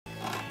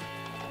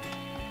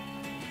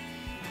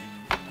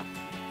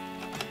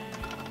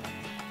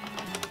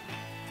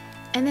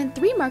and then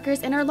 3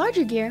 markers in our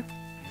larger gear.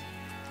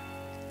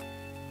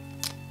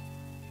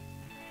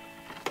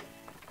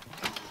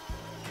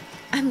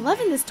 I'm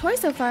loving this toy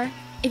so far.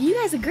 If you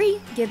guys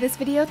agree, give this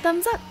video a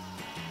thumbs up.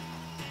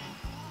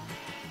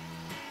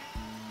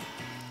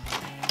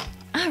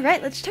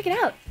 Alright, let's check it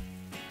out.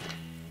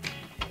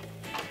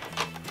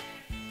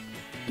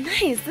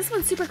 Nice, this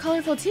one's super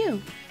colorful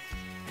too.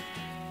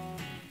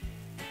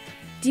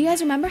 Do you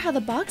guys remember how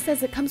the box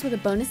says it comes with a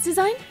bonus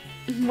design?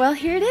 Well,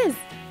 here it is.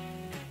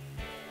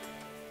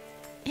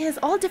 It has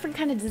all different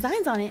kind of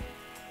designs on it.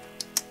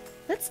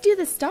 Let's do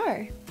the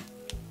star.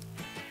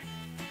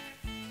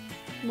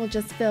 We'll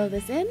just fill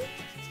this in.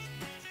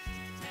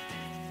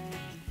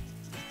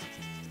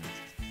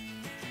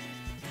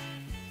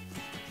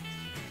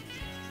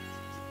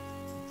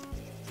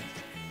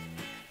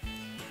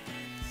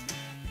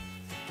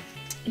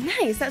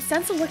 Nice, that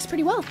stencil works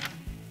pretty well.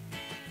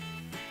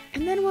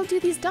 And then we'll do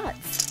these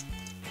dots.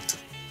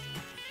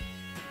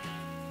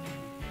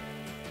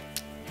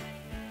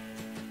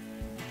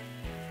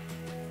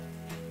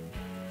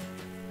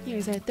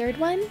 Here's our third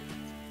one.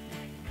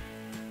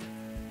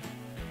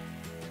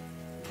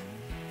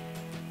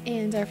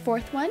 And our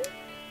fourth one.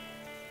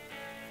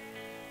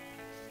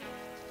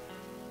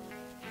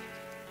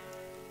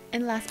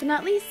 And last but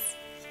not least,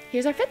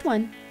 here's our fifth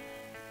one.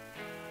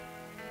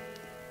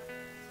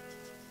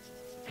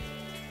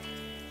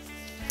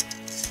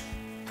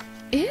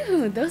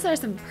 Ew, those are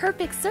some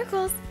perfect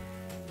circles.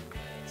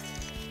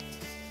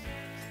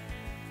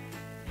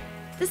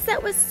 This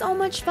set was so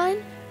much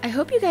fun. I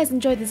hope you guys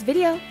enjoyed this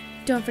video.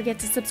 Don't forget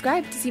to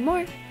subscribe to see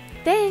more.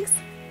 Thanks!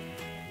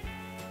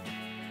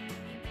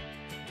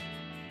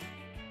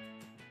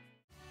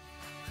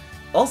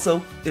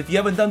 Also, if you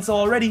haven't done so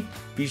already,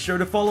 be sure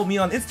to follow me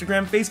on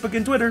Instagram, Facebook,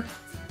 and Twitter.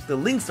 The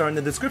links are in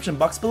the description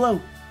box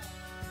below.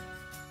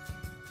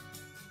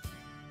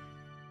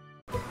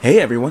 Hey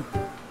everyone!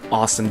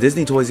 Awesome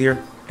Disney Toys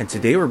here, and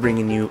today we're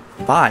bringing you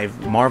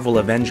 5 Marvel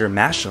Avenger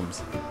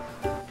mashups.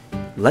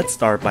 Let's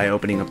start by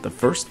opening up the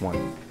first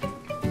one.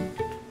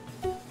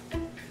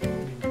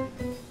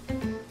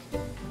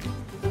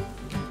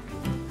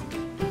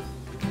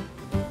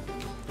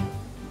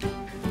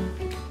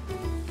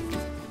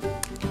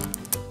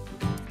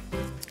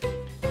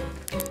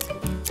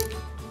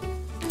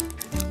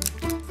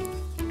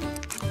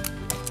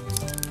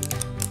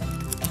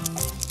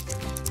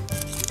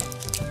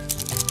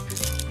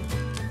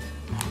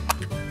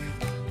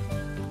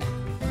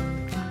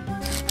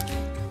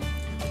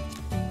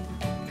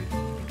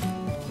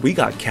 We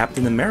got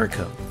Captain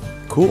America.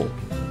 Cool.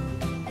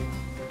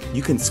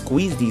 You can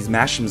squeeze these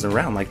mashems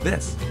around like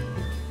this.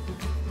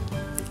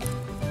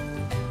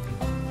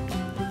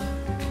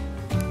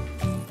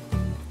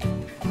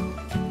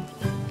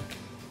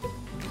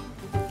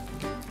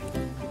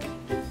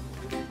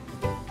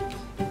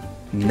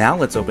 Now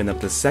let's open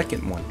up the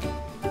second one.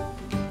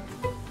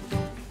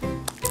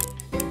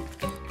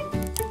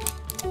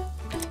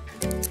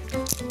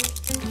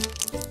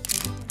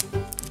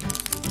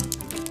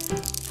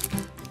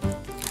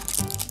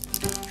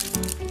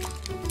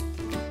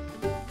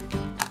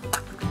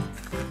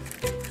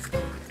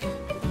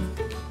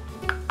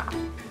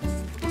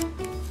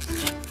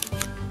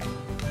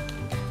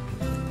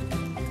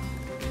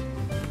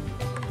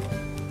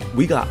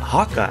 We got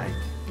Hawkeye.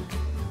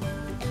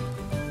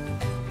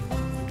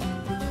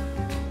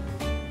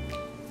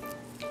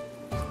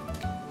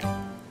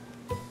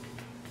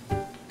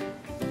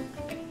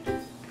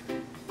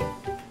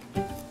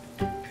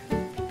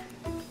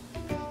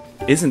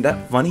 Isn't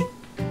that funny?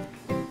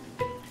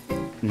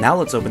 Now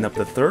let's open up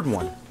the third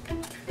one.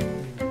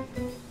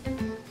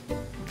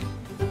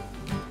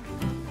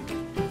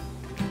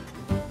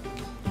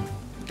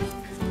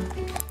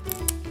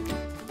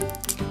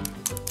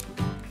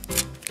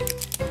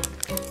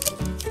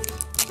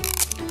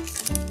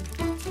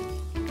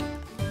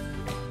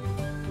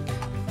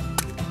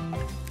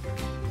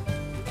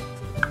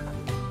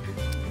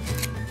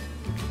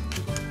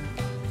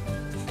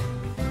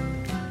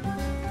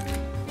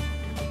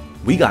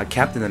 We got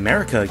Captain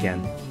America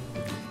again.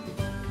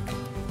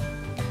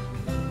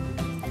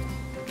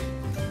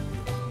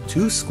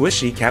 2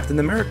 squishy Captain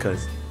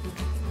Americas.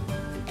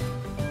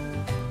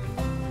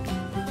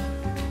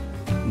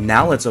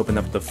 Now let's open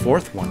up the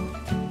fourth one.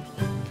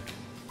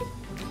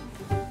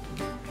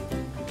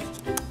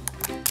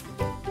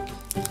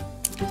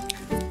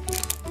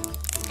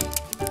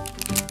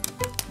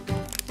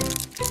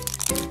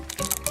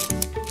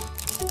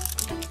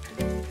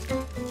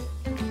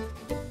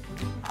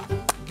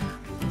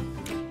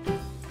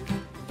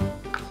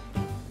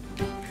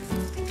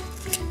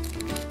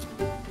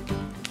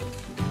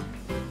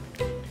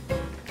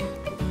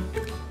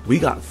 We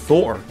got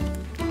Thor.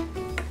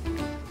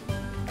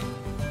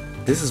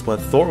 This is what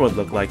Thor would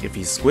look like if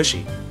he's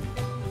squishy.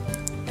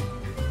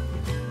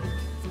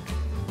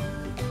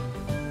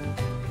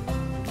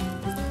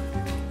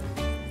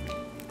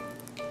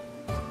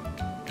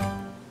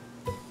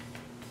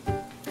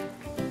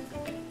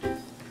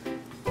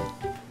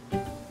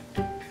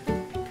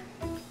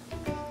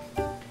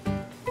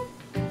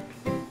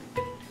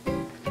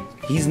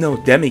 He's no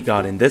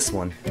demigod in this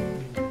one.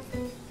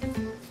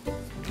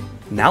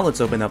 Now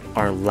let's open up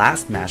our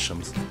last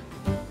Mash'ems.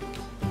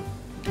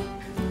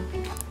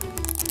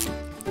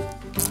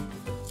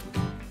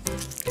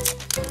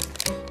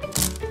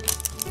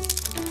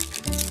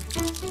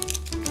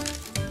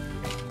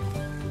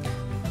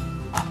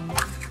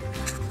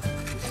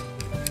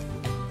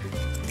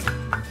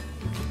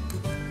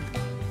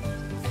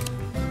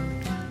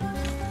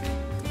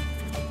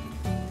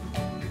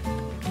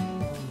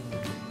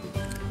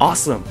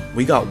 Awesome!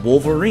 We got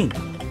Wolverine.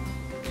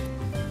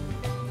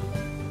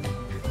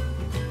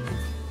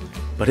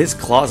 But his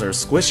claws are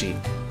squishy.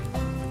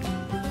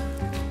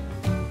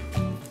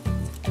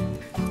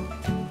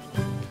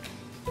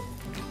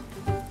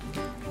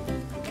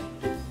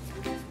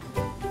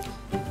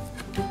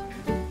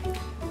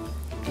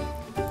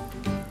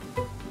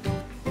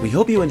 We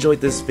hope you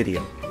enjoyed this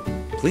video.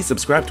 Please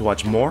subscribe to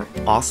watch more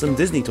awesome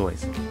Disney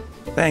toys.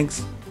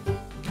 Thanks!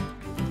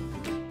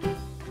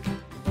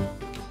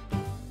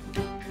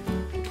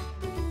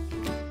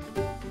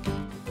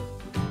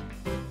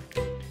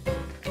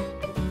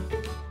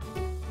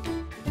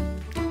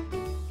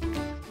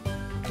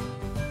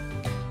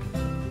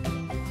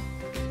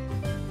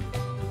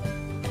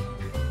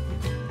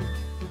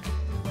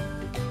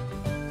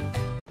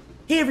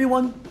 Hey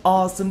everyone,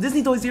 Awesome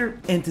Disney Toys here,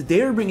 and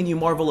today we're bringing you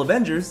Marvel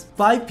Avengers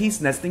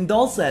 5-piece nesting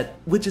doll set,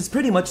 which is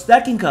pretty much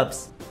stacking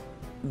cups.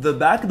 The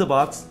back of the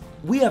box,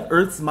 we have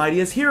Earth's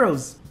mightiest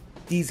heroes.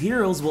 These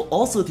heroes will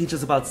also teach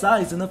us about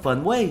size in a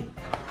fun way.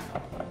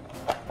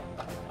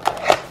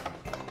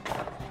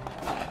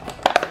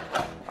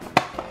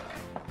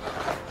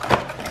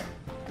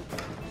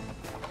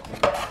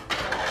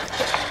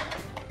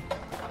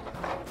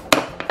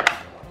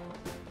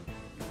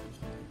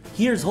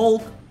 Here's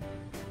Hulk.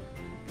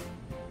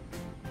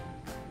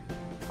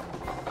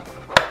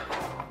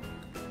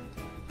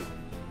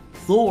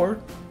 Thor,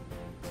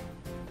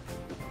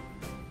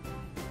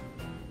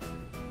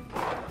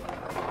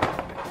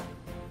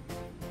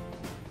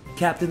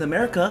 Captain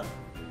America,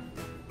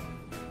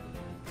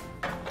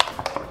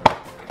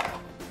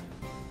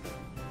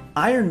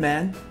 Iron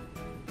Man,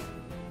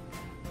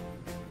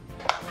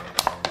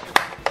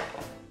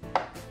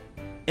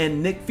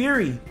 and Nick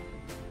Fury.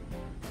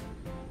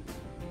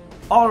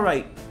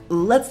 Alright,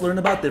 let's learn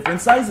about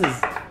different sizes.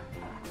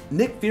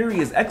 Nick Fury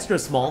is extra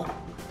small.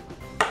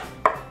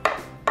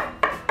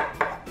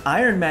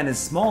 Iron Man is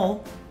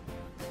small.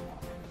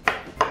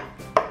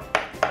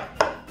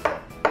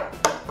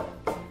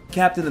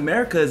 Captain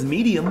America is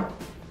medium.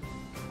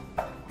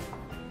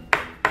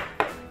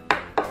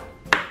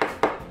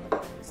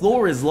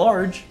 Thor is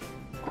large.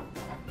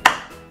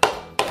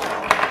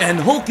 And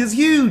Hulk is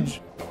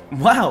huge!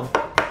 Wow,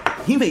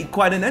 he made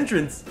quite an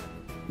entrance.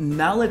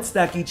 Now let's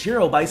stack each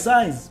hero by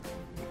size.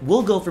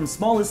 We'll go from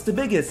smallest to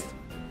biggest.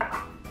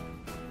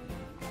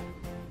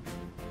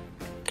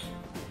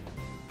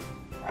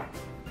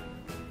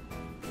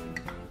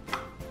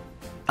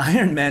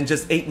 Iron Man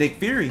just ate Nick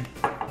Fury.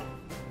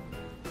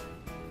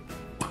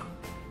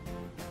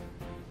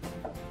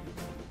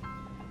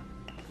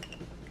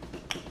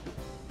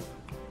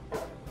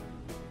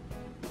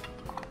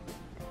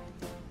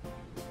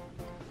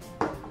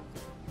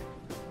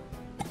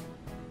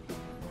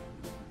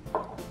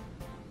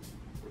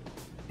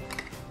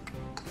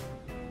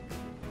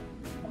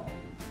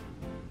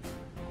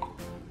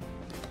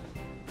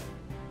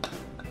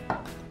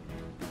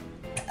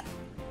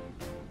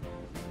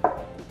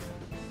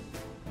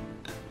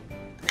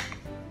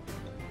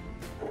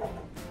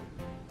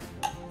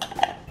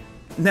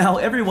 Now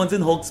everyone's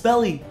in Hulk's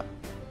belly.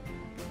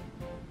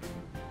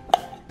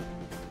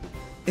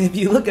 If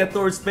you look at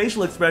Thor's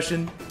facial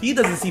expression, he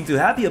doesn't seem too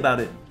happy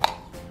about it.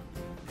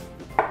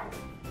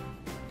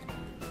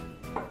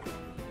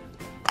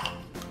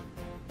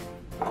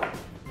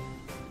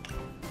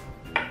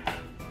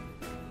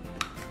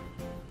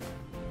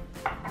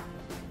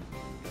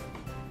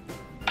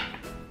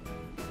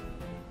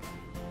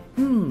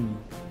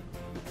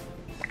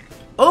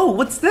 Oh,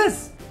 what's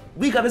this?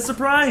 We got a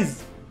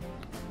surprise!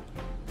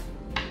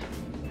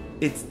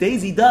 It's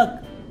Daisy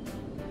Duck.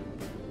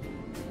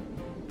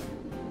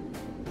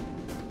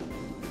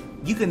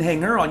 You can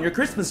hang her on your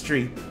Christmas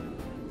tree.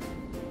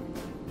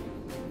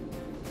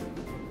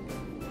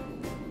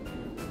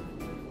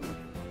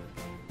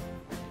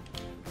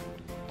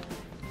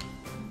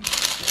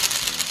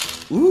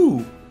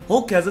 Ooh,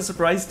 Hulk has a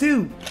surprise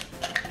too.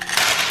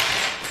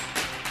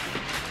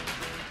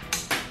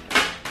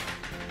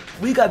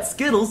 We got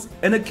Skittles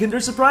and a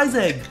Kinder Surprise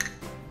egg.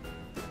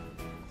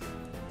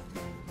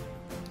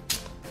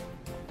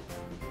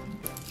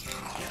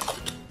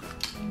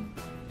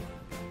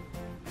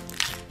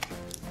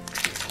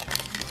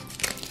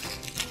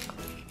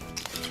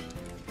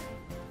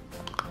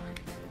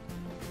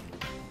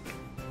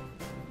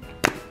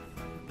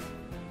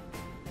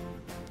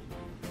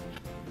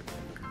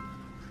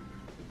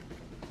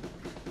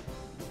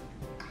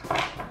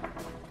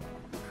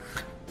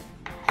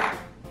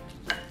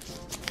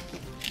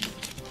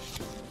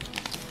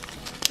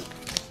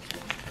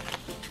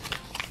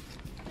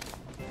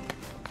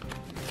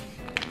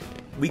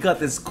 we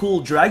got this cool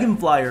dragon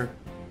flyer.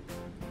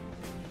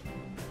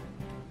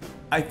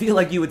 I feel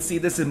like you would see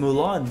this in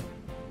Mulan.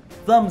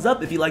 Thumbs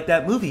up if you like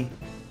that movie.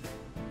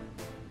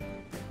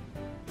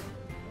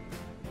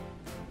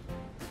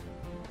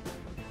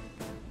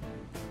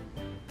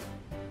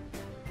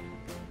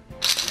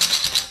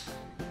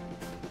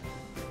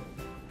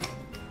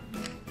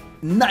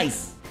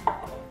 Nice!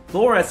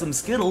 Thor has some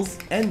Skittles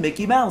and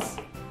Mickey Mouse.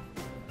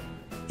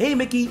 Hey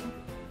Mickey!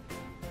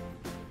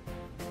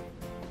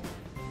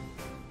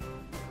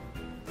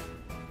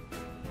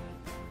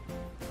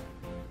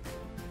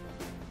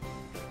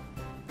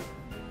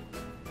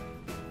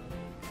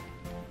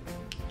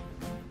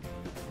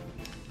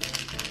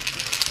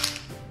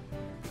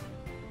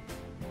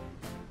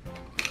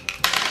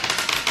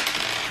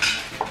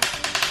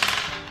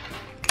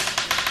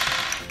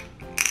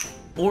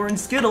 Orange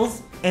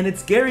Skittles, and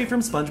it's Gary from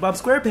SpongeBob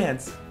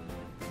SquarePants.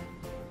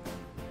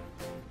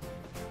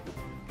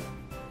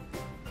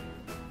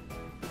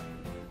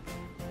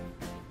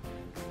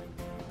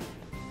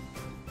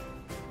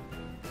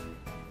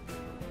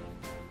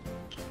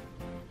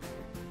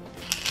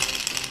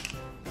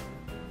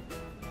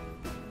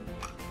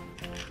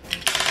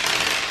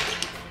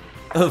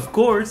 Of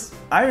course,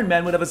 Iron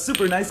Man would have a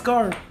super nice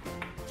car.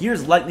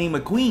 Here's Lightning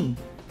McQueen.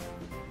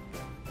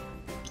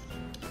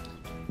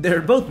 They're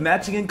both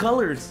matching in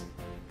colors.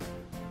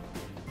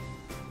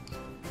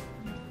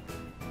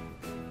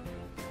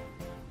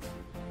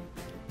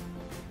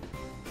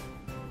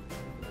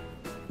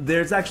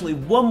 There's actually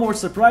one more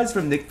surprise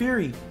from Nick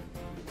Fury.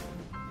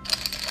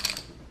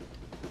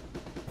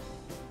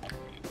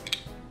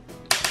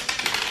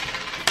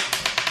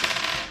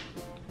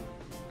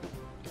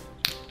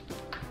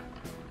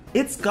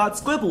 It's Scott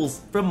Squibbles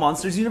from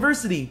Monsters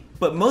University,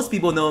 but most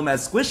people know him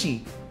as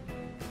Squishy.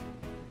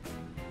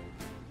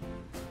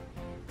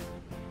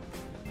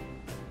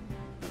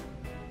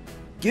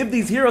 Give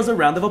these heroes a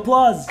round of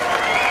applause.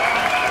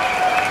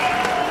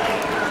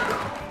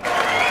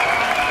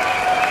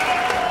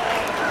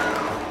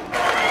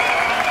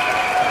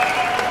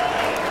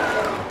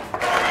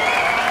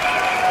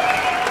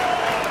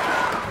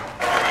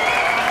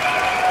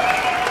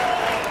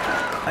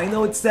 I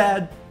know it's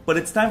sad, but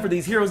it's time for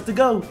these heroes to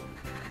go.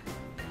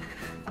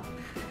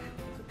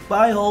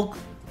 Bye, Hulk.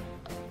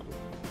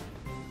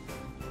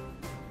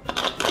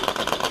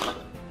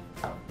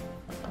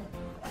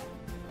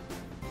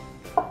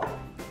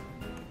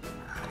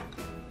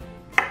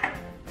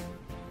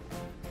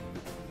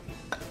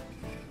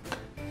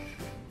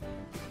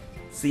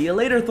 See you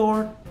later,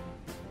 Thor.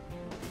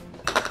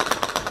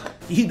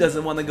 He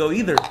doesn't want to go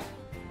either.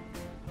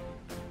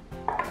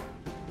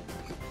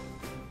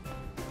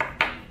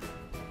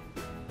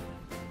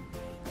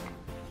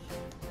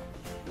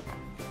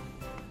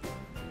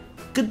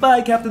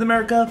 Goodbye, Captain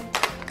America.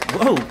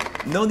 Whoa,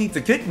 no need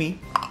to kick me.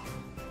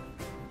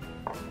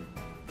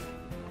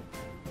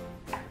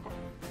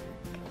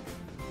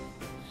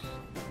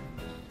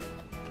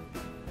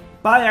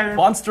 Bye, Iron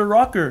Monster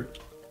Rocker.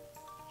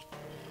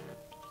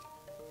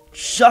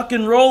 Shock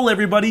and roll,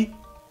 everybody.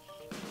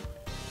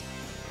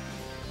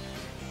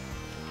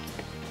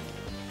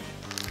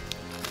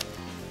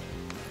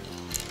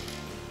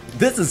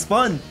 This is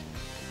fun.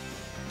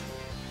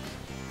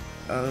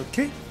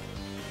 Okay.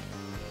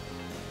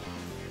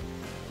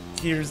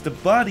 Here's the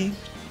body.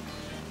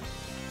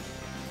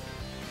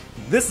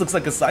 This looks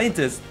like a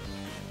scientist.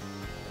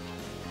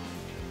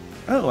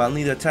 Oh, I'll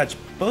need to attach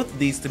both of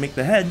these to make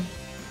the head.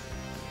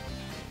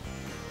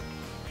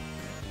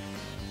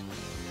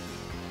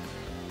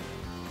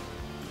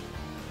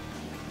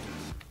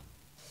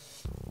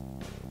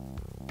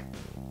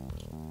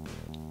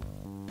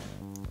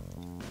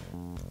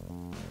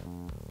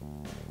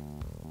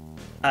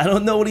 I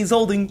don't know what he's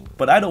holding,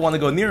 but I don't want to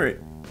go near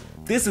it.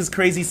 This is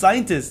Crazy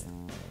Scientist.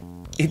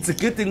 It's a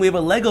good thing we have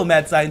a Lego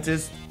Mad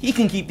Scientist. He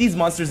can keep these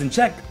monsters in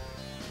check.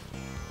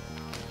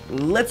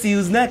 Let's see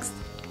who's next.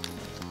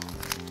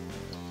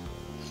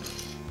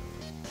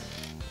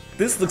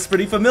 This looks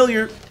pretty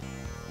familiar.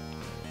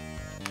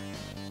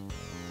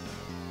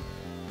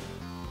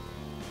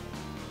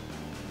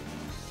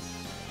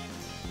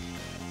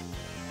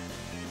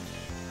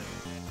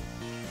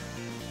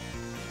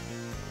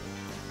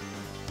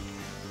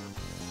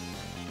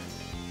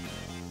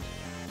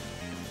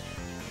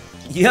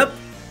 Yep,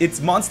 it's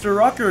Monster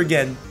Rocker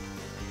again.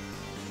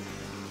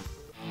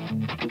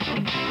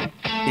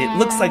 It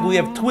looks like we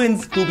have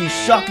twins who'll be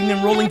shocking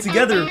and rolling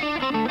together.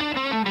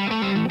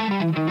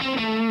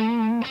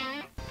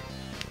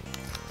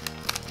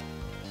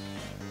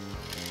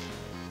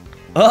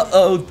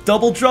 Uh-oh,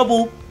 double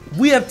trouble.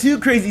 We have two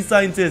crazy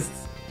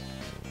scientists.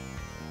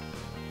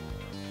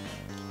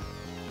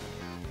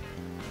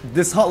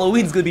 This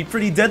Halloween's gonna be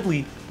pretty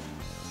deadly.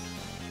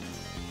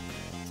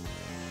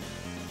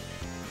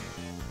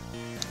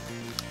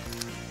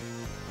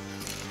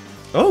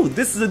 Oh,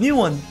 this is a new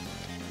one.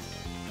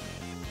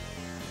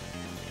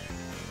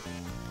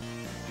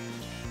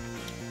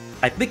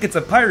 I think it's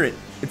a pirate.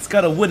 It's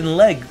got a wooden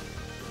leg.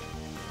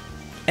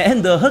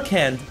 And a hook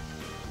hand.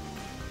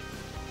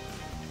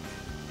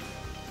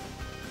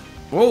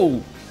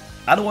 Whoa,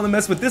 I don't want to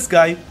mess with this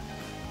guy.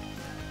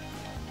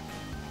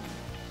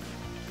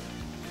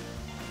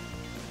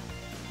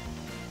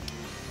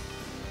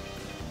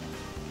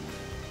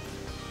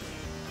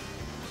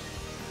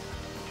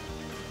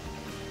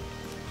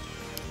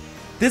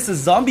 This is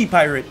Zombie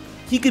Pirate.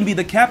 He can be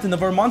the captain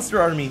of our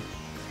monster army.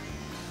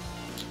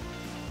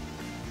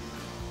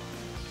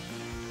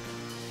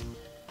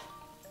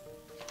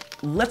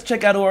 Let's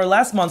check out who our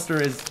last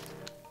monster is.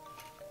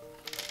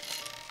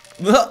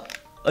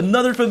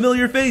 Another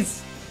familiar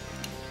face.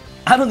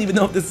 I don't even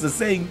know if this is a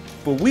saying,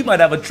 but we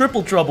might have a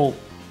triple trouble.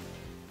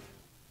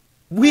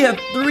 We have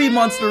 3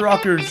 monster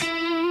rockers.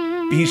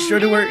 Be sure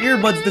to wear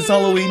earbuds this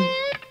Halloween.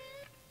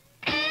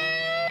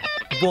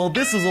 Well,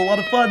 this was a lot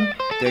of fun.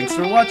 Thanks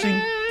for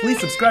watching. Please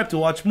subscribe to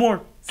watch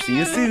more. See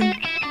you soon.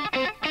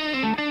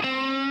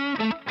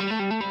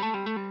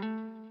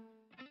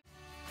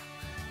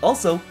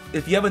 Also,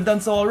 if you haven't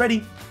done so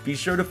already, be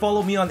sure to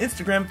follow me on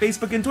Instagram,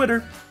 Facebook, and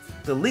Twitter.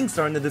 The links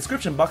are in the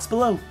description box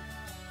below.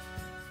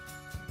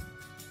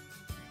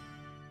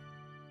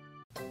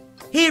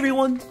 Hey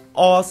everyone!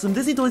 Awesome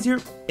Disney Toys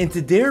here, and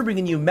today we're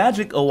bringing you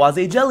Magic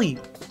Owaze Jelly.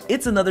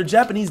 It's another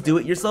Japanese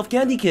do-it-yourself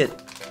candy kit.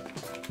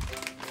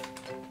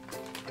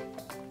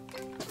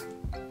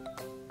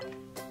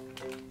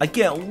 I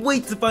can't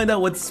wait to find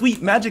out what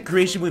sweet magic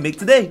creation we make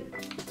today.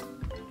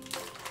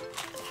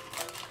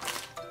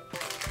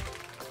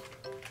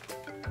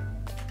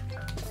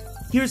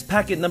 Here's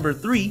packet number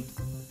 3,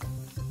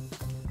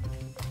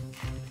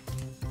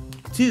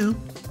 2,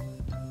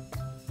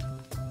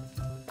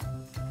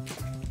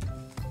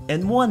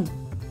 and 1.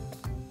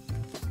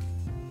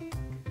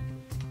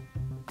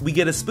 We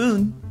get a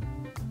spoon,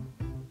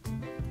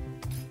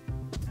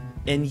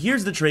 and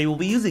here's the tray we'll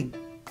be using.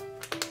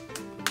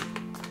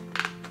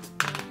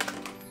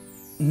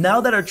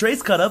 Now that our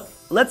tray's cut up,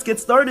 let's get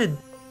started.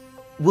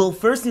 We'll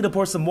first need to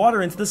pour some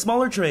water into the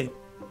smaller tray,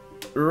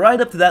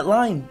 right up to that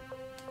line.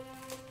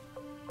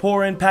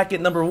 Pour in packet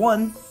number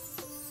 1,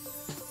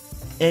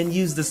 and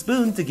use the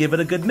spoon to give it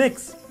a good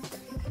mix.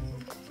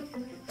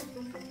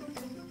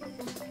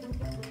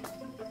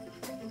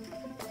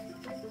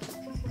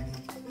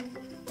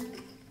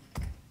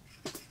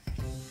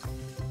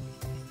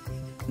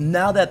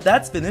 Now that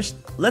that's finished,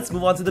 let's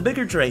move on to the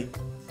bigger tray.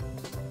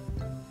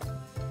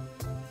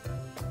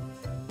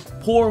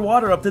 Pour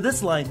water up to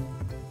this line.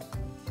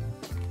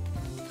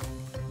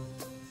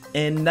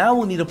 And now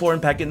we'll need to pour in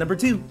packet number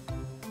 2.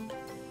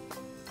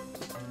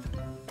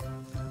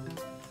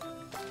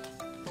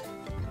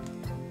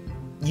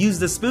 Use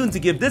the spoon to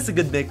give this a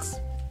good mix.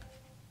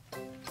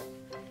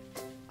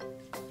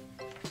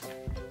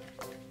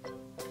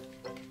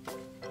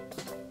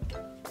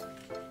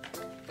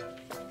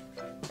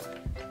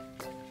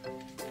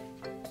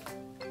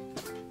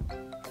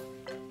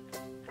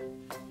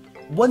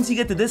 Once you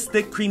get to this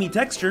thick, creamy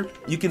texture,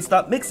 you can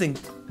stop mixing.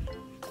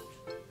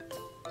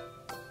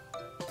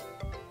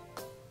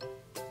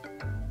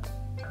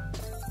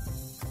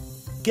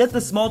 Get the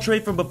small tray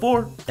from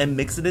before and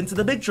mix it into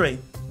the big tray.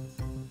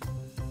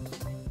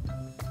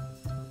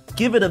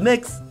 Give it a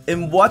mix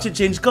and watch it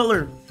change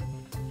color.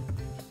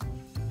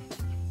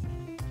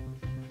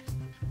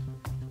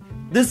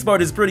 This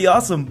part is pretty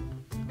awesome.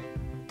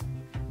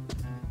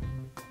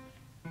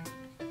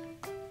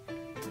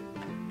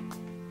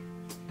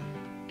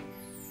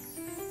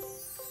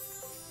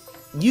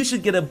 You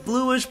should get a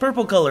bluish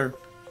purple color.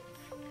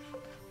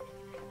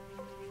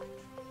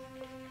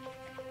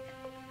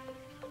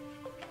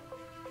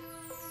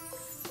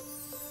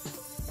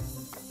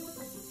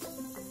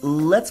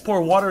 Let's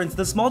pour water into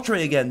the small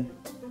tray again.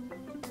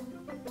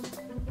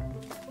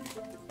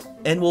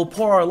 And we'll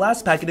pour our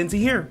last packet into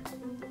here.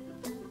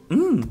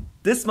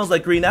 This smells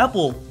like green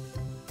apple.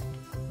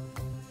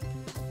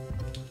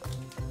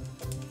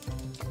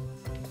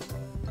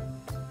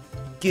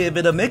 Give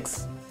it a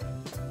mix.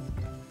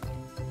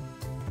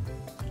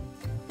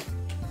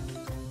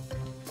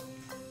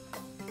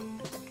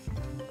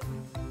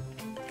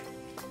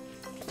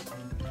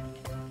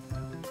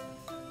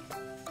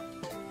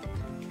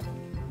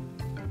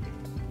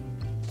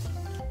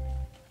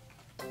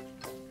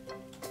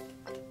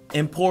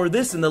 And pour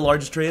this in the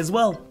large tray as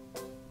well.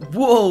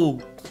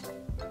 Whoa!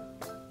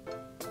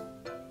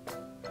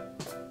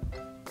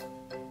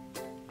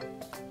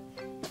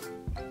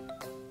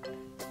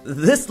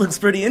 This looks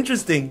pretty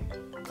interesting.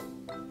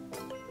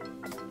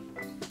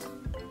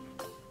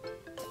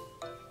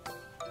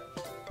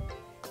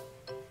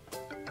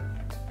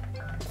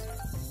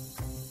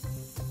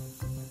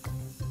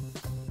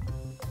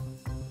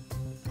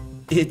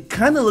 It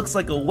kinda looks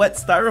like a wet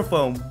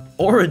styrofoam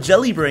or a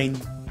jelly brain.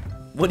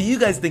 What do you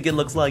guys think it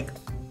looks like?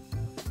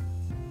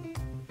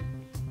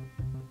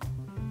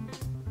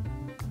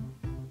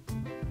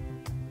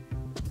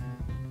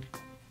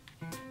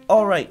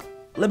 Alright,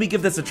 let me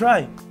give this a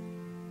try.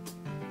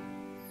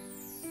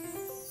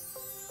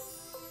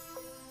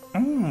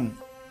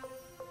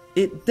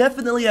 It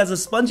definitely has a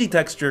spongy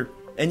texture,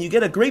 and you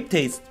get a grape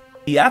taste.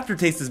 The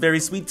aftertaste is very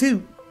sweet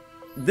too.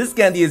 This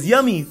candy is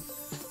yummy!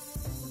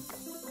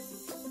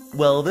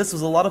 Well, this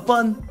was a lot of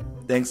fun.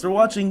 Thanks for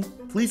watching.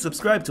 Please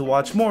subscribe to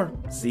watch more.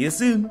 See you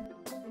soon!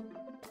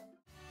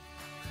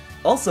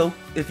 Also,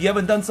 if you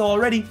haven't done so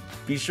already,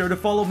 be sure to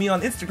follow me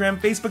on Instagram,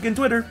 Facebook, and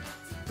Twitter.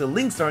 The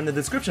links are in the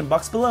description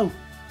box below.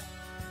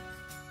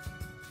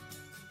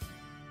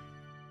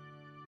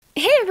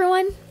 Hey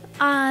everyone!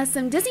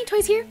 Awesome Disney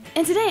Toys here,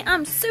 and today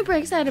I'm super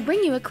excited to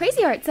bring you a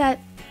crazy art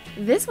set.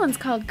 This one's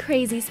called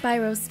Crazy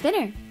Spyro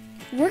Spinner.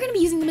 We're going to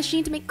be using the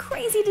machine to make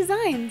crazy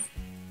designs.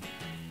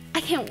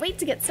 I can't wait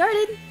to get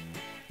started.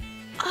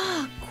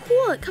 Oh,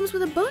 cool! It comes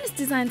with a bonus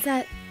design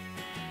set.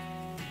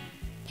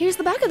 Here's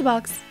the back of the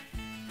box.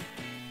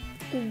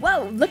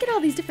 Whoa, look at all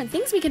these different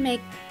things we can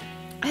make.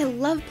 I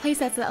love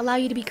playsets that allow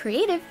you to be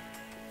creative.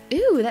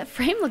 Ooh, that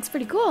frame looks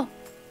pretty cool.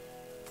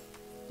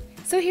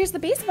 So here's the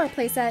base of our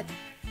playset.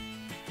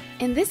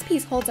 And this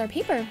piece holds our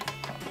paper.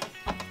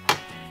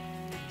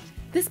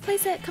 This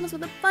playset comes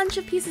with a bunch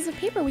of pieces of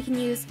paper we can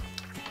use.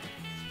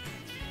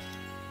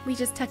 We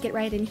just tuck it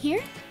right in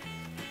here.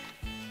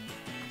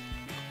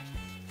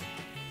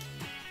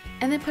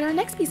 And then put our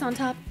next piece on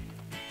top.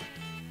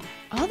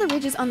 All the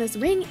ridges on this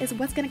ring is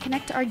what's going to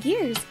connect to our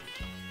gears.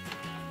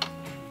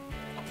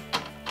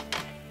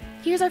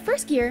 Here's our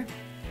first gear.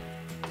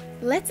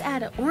 Let's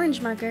add an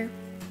orange marker.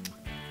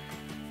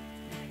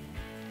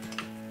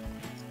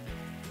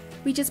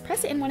 We just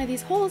press it in one of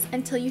these holes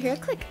until you hear a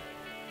click.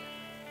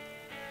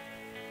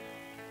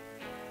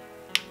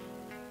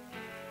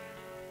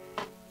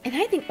 And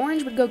I think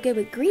orange would go good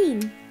with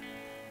green.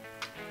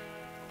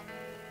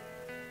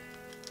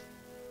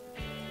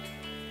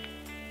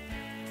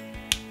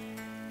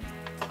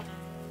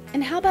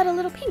 And how about a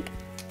little pink?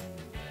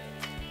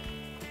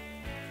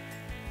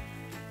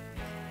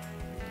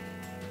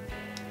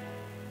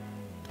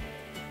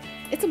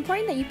 It's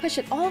important that you push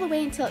it all the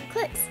way until it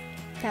clicks.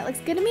 That looks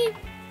good to me.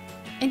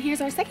 And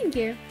here's our second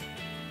gear.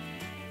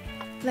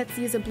 Let's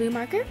use a blue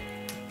marker.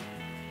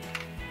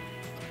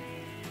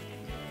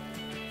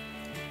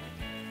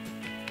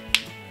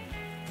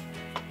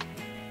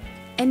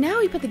 And now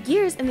we put the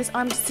gears in this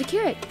arm to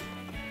secure it.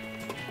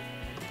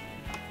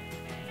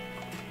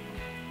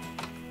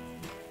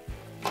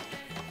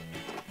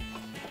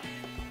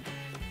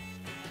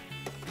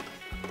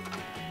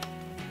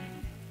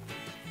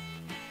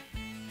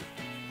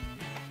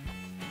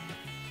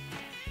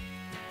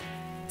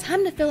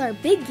 Time to fill our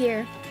big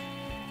gear.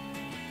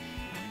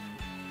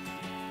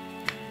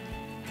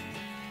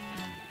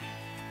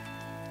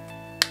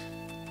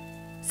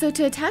 So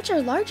to attach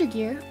our larger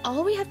gear,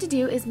 all we have to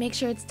do is make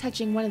sure it's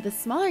touching one of the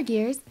smaller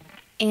gears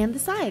and the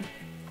side.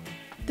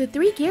 The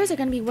three gears are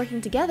going to be working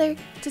together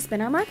to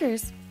spin our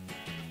markers.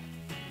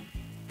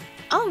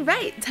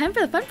 Alright, time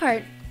for the fun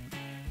part.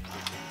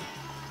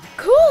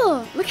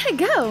 Cool! Look at it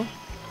go!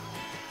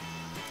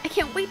 I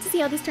can't wait to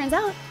see how this turns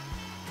out.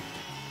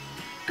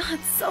 Oh,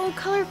 it's so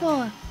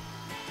colorful!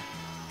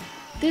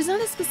 There's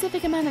not a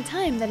specific amount of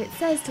time that it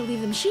says to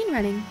leave the machine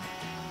running,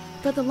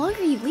 but the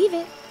longer you leave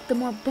it, the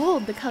more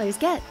bold the colors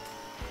get.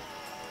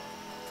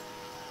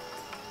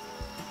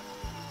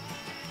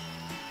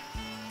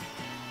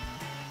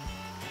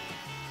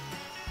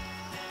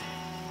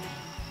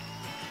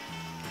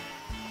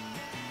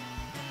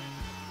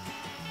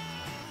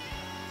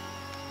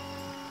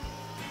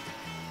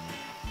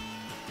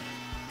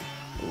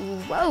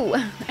 Whoa,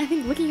 I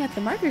think looking at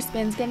the marker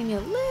spin's getting me a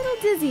little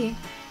dizzy.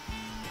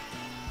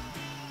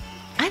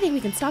 I think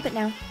we can stop it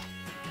now.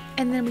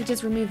 And then we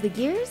just remove the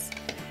gears.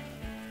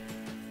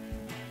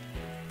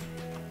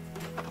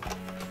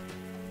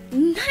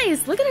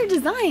 Nice, look at our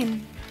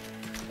design.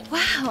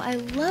 Wow, I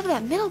love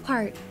that middle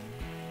part.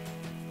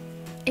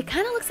 It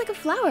kind of looks like a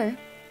flower.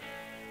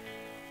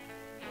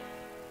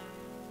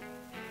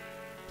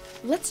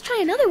 Let's try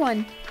another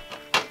one.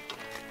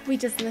 We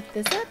just lift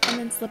this up and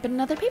then slip in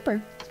another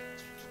paper.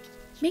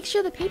 Make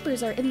sure the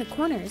papers are in the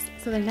corners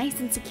so they're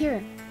nice and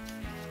secure.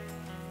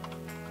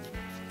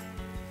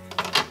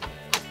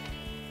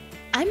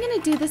 I'm going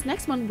to do this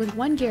next one with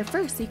one gear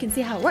first so you can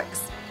see how it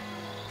works.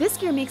 This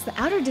gear makes the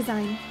outer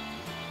design.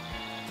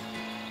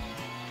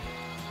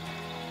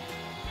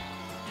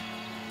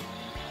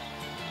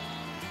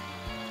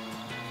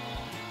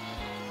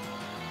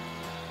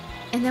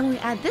 And then when we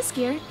add this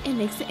gear, it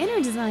makes the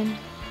inner design.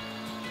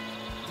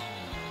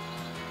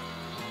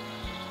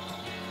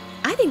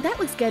 I think that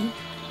looks good.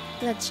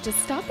 Let's just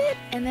stop it,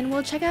 and then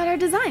we'll check out our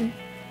design.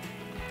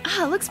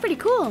 Ah, it looks pretty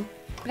cool,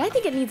 but I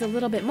think it needs a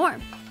little bit more.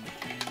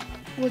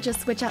 We'll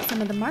just switch out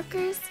some of the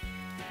markers.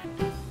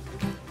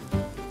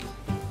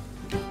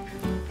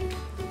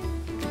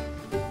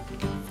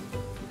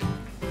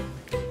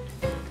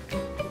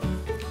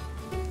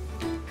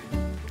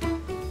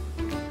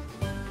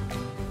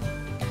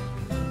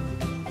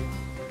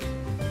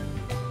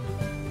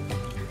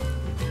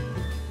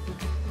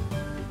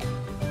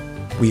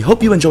 We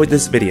hope you enjoyed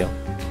this video.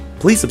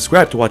 Please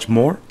subscribe to watch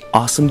more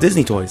awesome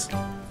Disney toys.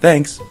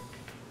 Thanks!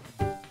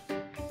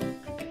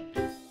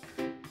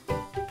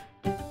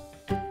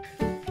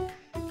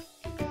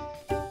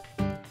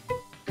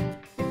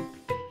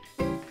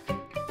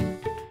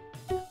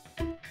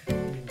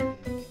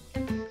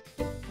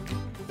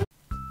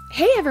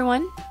 Hey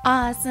everyone!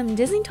 Awesome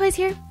Disney Toys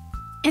here.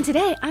 And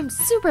today, I'm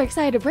super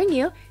excited to bring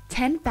you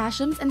 10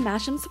 Fashions and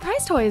Mashems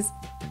surprise toys.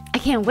 I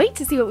can't wait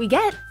to see what we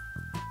get.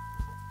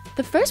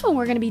 The first one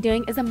we're going to be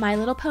doing is a My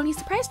Little Pony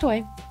surprise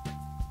toy.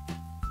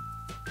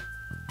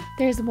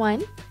 There's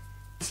 1,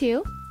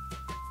 2,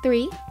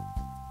 3,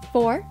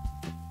 4,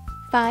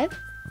 5,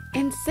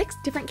 and 6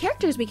 different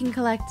characters we can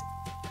collect.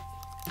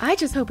 I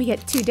just hope we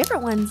get 2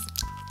 different ones.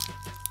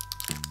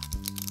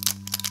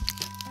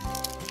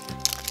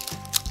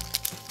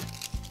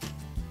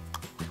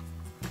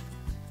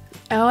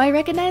 Oh, I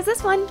recognize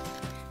this one.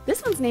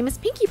 This one's name is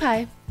Pinkie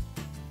Pie.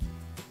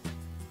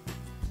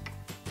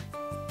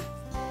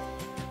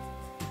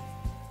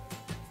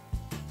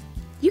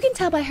 You can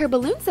tell by her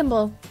balloon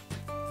symbol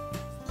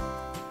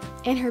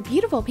and her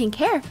beautiful pink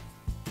hair.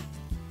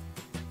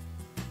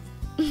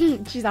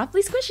 She's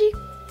awfully squishy.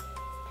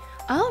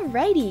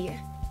 Alrighty,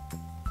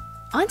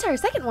 on to our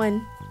second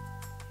one.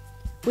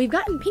 We've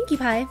gotten Pinkie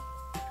Pie.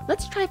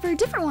 Let's try for a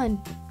different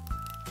one.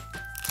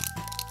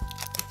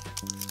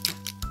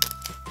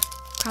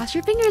 Cross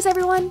your fingers,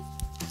 everyone.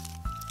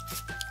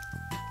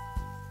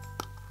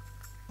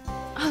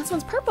 Oh, this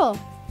one's purple.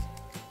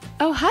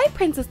 Oh, hi,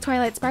 Princess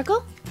Twilight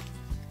Sparkle.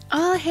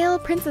 All hail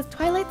Princess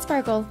Twilight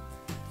Sparkle,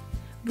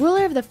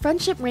 ruler of the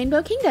Friendship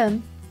Rainbow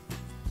Kingdom.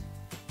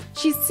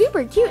 She's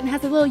super cute and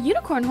has a little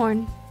unicorn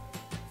horn.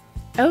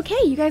 Okay,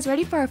 you guys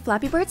ready for our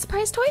Flappy Bird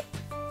surprise toy?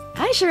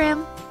 I sure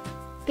am.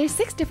 There's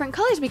 6 different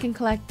colors we can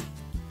collect.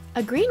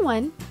 A green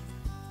one,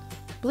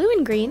 blue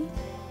and green,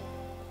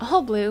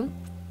 all blue,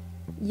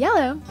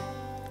 yellow,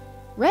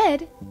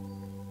 red,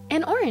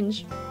 and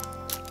orange.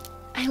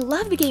 I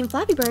love the game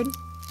Flappy Bird.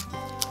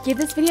 Give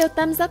this video a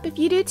thumbs up if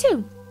you do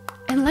too.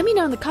 And let me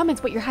know in the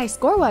comments what your high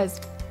score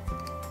was.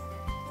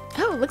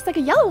 Oh, it looks like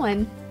a yellow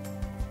one.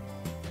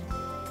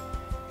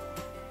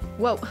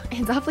 Whoa,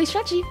 it's awfully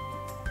stretchy.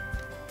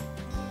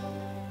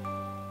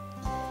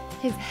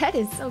 His head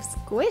is so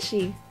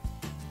squishy.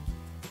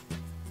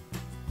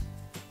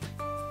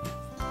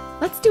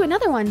 Let's do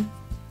another one.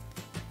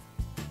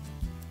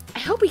 I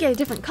hope we get a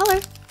different color.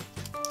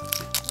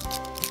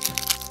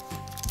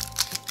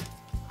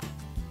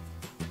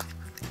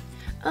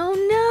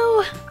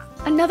 Oh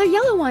no, another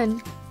yellow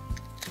one.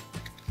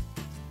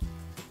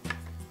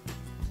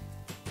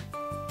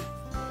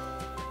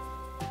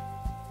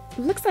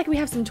 Looks like we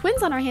have some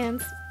twins on our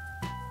hands.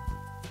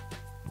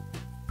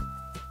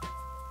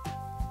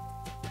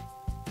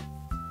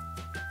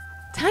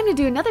 Time to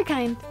do another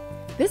kind.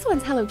 This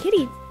one's Hello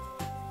Kitty.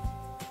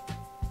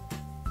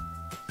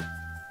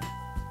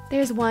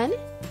 There's 1,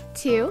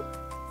 2,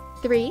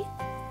 3,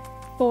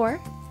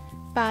 4,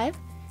 5,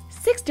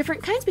 6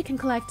 different kinds we can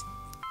collect.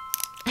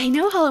 I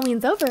know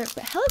Halloween's over,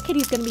 but Hello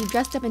Kitty's gonna be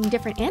dressed up in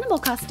different animal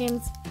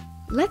costumes.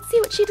 Let's see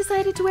what she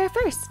decided to wear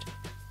first.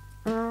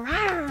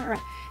 Rawr!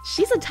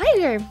 She's a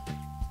tiger!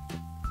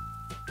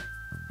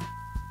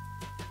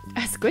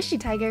 A squishy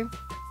tiger.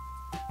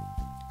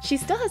 She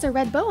still has her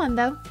red bow on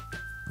though.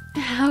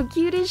 How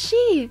cute is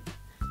she?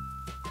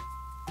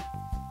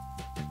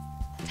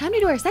 Time to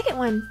do our second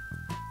one.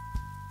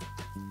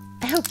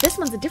 I hope this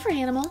one's a different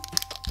animal.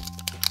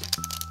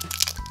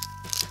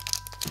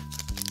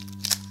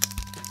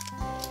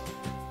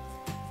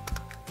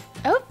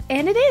 Oh,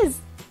 and it is!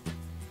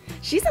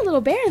 She's a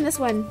little bear in this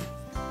one.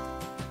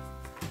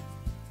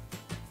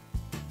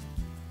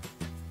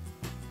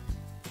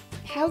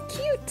 How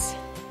cute!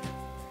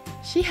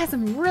 She has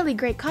some really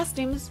great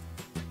costumes.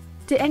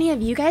 Did any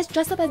of you guys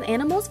dress up as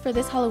animals for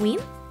this Halloween?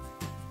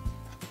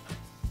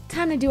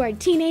 Time to do our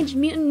Teenage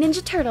Mutant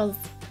Ninja Turtles.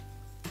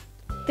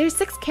 There's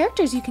 6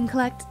 characters you can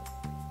collect.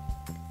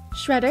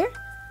 Shredder,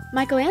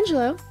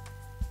 Michelangelo,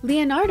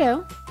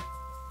 Leonardo,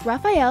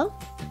 Raphael,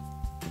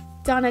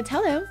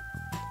 Donatello,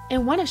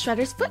 and one of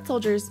Shredder's foot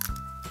soldiers.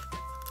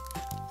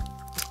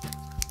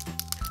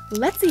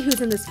 Let's see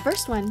who's in this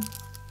first one.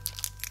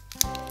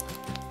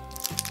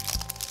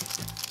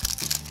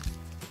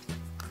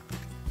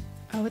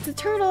 Oh, it's a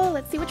turtle.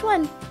 Let's see which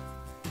one.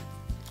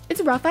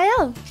 It's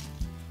Raphael.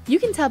 You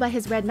can tell by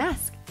his red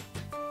mask.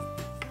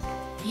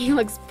 He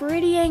looks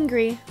pretty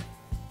angry.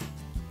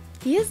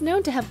 He is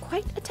known to have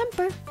quite a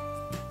temper.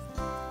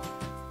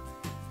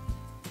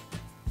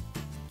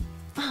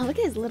 Oh, look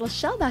at his little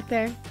shell back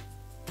there.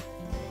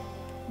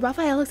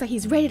 Raphael looks like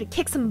he's ready to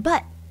kick some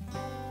butt.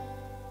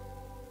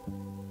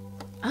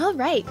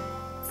 Alright,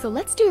 so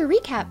let's do a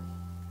recap.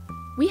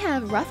 We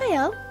have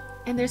Raphael,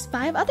 and there's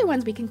 5 other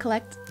ones we can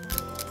collect.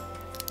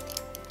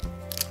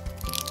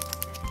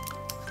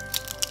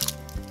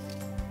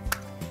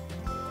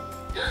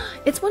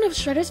 It's one of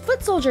Shredder's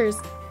foot soldiers.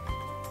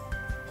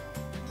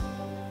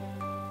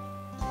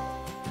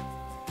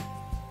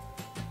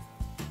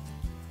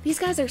 These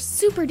guys are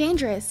super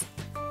dangerous.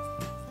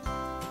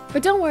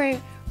 But don't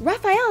worry,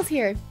 Raphael's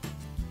here.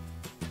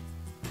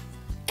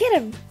 Get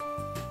him!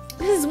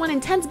 This is one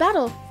intense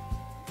battle.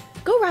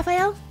 Go,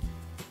 Raphael!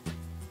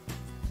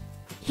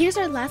 Here's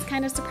our last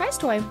kind of surprise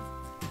toy.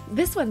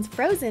 This one's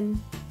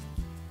Frozen.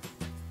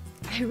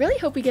 I really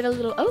hope we get a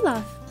little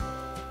Olaf.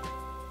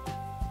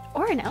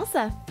 Or an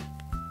Elsa.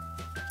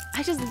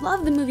 I just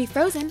love the movie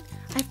Frozen.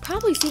 I've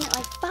probably seen it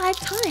like 5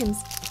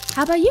 times.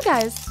 How about you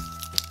guys?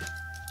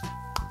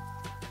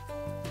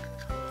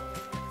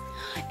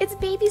 It's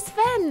baby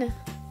Sven!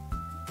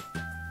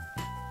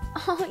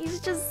 Oh, he's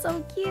just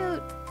so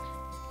cute.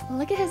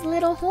 Look at his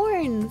little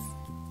horns.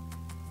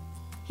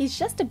 He's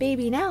just a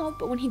baby now,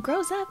 but when he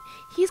grows up,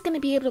 he's gonna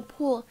be able to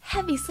pull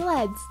heavy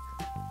sleds.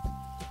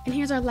 And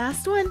here's our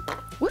last one.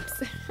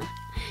 Whoops, it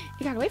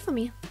got away from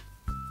me.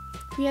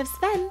 We have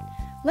Sven.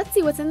 Let's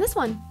see what's in this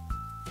one.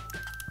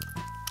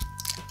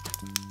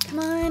 Come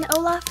on,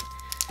 Olaf.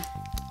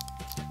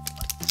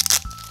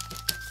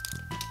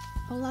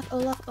 Olaf,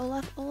 Olaf,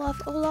 Olaf,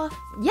 Olaf, Olaf.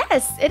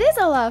 Yes, it is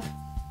Olaf.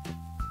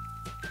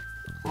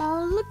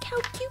 Oh, look how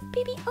cute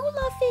baby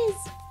Olaf is.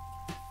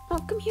 Oh,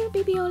 come here,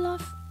 baby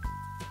Olaf.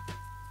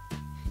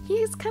 He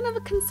has kind of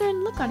a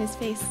concerned look on his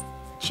face.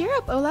 Cheer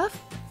up,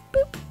 Olaf.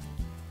 Boop.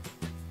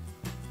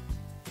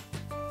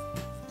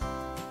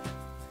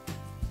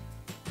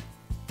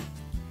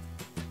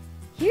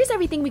 Here's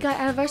everything we got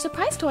out of our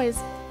surprise toys.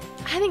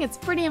 I think it's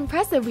pretty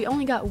impressive we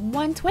only got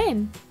 1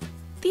 twin.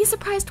 These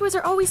surprise toys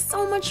are always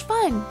so much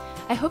fun.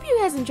 I hope you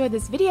guys enjoyed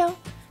this video.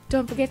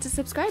 Don't forget to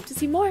subscribe to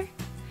see more.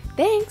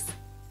 Thanks!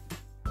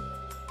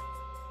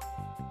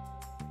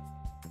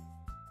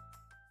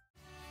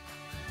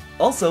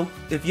 Also,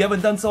 if you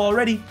haven't done so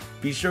already,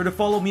 be sure to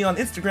follow me on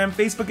Instagram,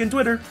 Facebook, and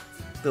Twitter.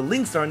 The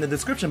links are in the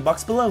description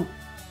box below.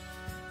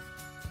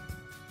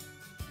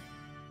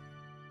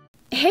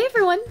 Hey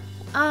everyone!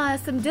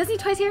 Some Disney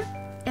toys here,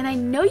 and I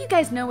know you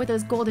guys know where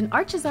those golden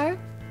arches are.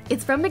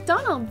 It's from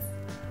McDonald's.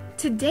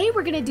 Today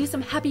we're gonna do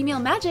some Happy Meal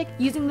magic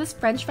using this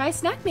French fry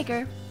snack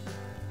maker.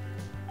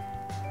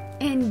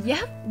 And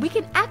yep, we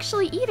can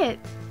actually eat it.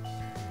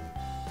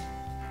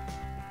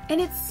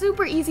 And it's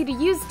super easy to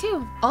use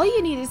too. All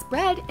you need is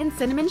bread and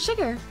cinnamon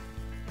sugar.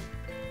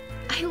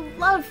 I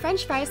love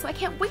French fries, so I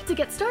can't wait to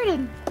get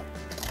started.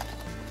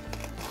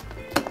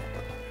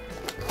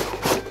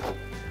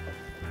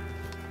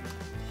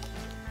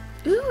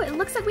 Ooh, it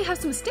looks like we have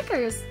some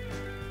stickers.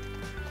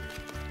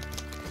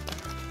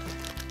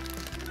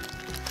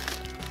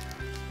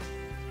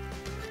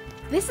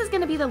 This is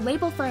going to be the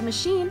label for our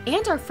machine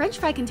and our French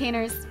fry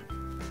containers.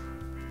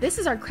 This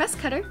is our crust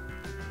cutter.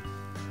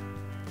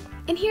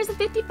 And here's a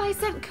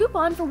 55-cent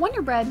coupon for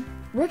Wonder Bread.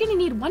 We're going to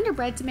need Wonder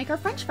Bread to make our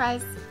French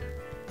fries.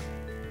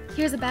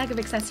 Here's a bag of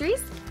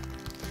accessories.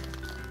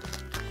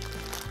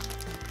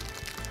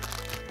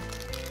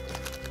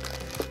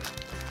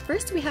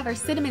 First, we have our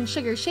cinnamon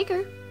sugar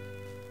shaker.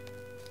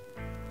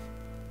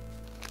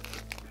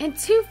 And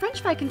 2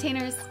 French fry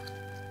containers.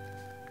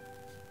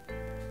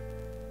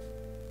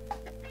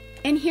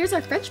 And here's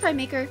our French fry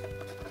maker.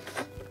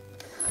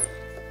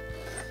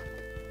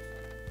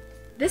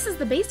 This is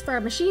the base for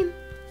our machine.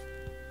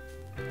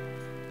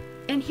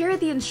 And here are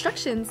the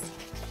instructions.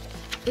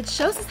 It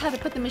shows us how to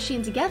put the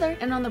machine together,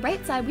 and on the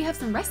right side we have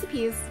some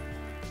recipes.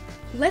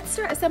 Let's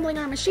start assembling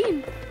our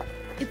machine.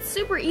 It's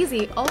super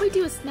easy. All we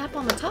do is snap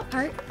on the top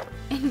part,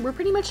 and we're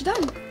pretty much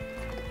done.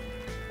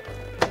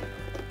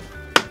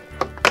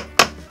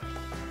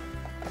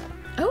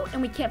 Oh,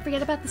 and we can't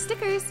forget about the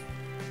stickers.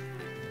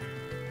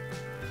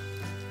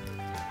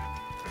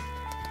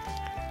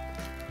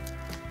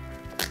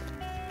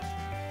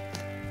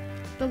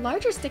 The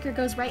larger sticker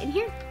goes right in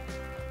here.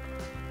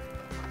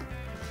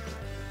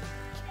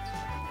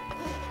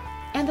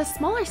 And the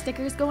smaller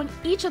stickers go in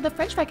each of the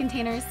French fry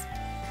containers.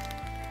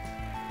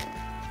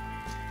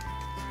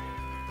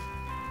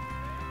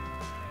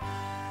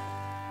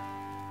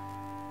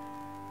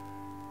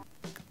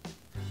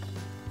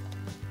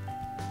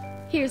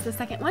 Here's the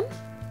second one.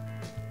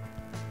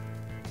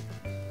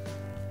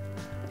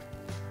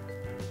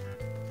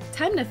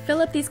 Time to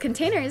fill up these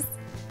containers.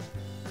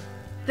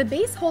 The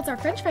base holds our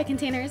French fry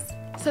containers,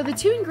 so the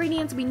 2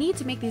 ingredients we need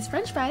to make these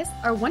French fries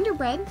are Wonder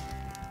Bread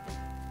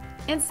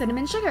and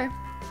cinnamon sugar.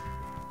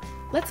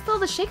 Let's fill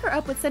the shaker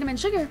up with cinnamon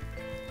sugar.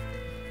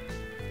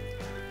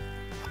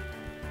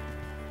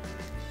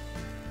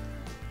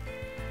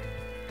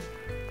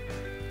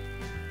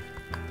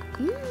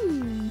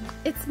 Mmm,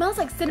 it smells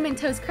like Cinnamon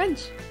Toast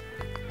Crunch.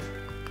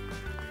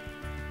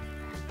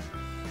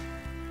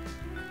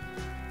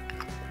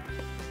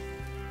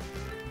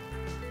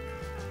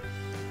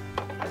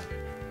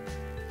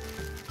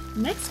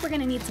 Next, we're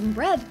gonna need some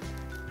bread.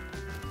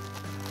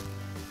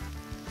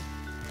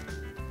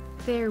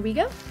 There we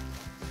go.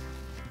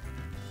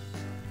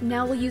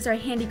 Now we'll use our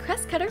handy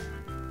crust cutter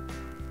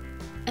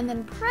and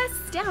then press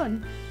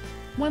down.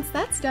 Once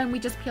that's done, we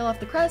just peel off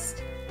the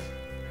crust.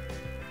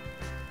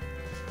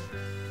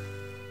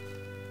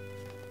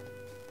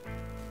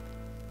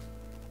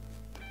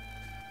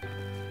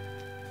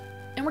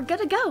 And we're good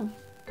to go.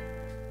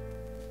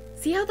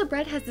 See how the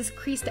bread has this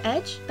creased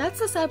edge? That's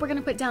the side we're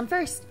gonna put down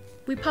first.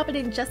 We pop it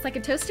in just like a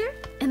toaster,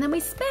 and then we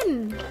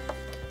spin.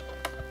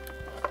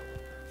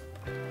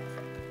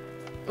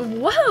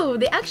 Whoa,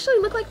 they actually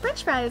look like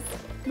French fries.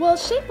 Well,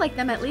 shaped like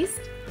them at least.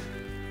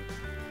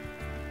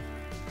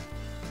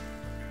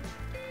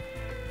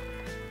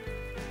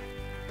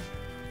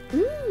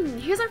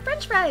 Here's our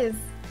French fries.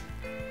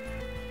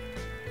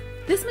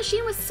 This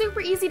machine was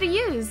super easy to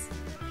use.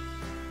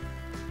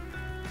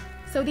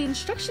 So the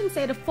instructions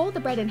say to fold the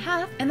bread in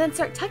half and then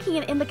start tucking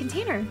it in the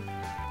container.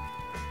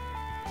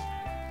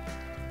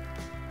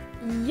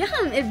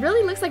 Yum! It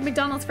really looks like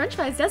McDonald's French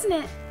fries, doesn't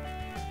it?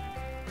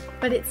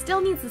 But it still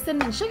needs the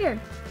cinnamon sugar.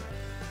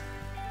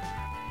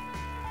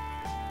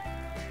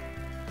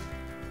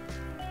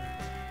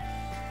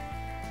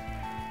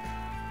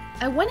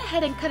 I went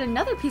ahead and cut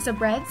another piece of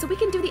bread so we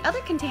can do the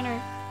other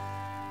container.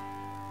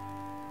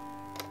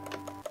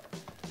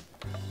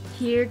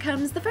 Here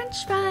comes the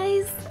French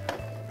fries.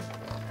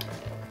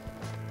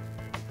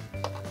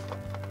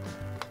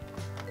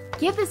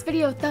 Give this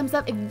video a thumbs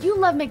up if you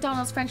love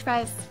McDonald's French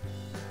fries.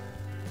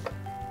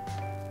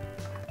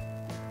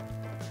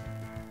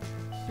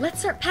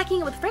 Let's start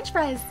packing it with French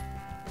fries.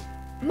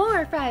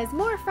 More fries,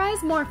 more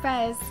fries, more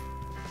fries.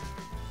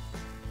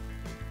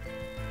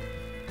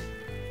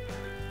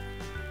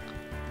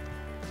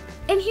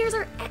 And here's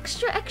our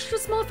extra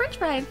small French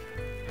fry.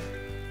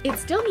 It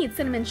still needs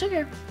cinnamon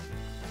sugar.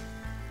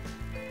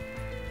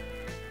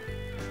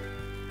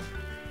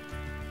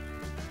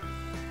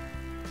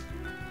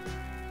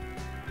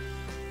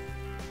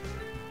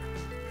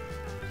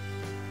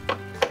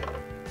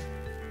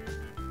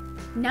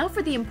 Now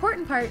for the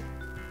important part,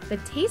 the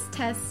taste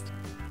test.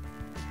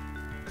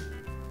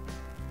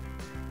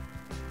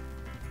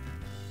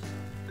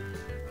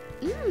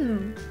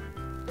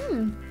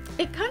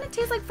 It kind of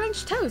tastes like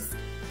French toast,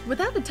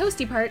 without the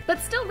toasty part, but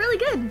still really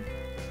good.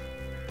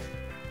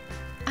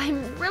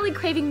 I'm really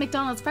craving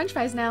McDonald's French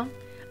fries now.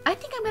 I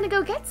think I'm gonna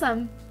go get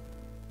some.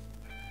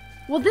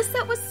 Well, this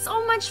set was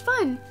so much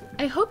fun.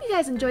 I hope you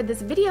guys enjoyed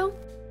this video.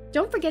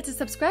 Don't forget to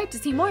subscribe to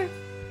see more.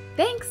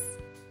 Thanks!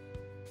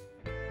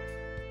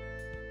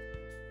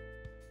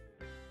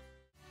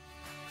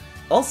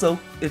 Also,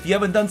 if you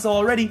haven't done so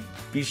already,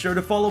 be sure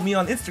to follow me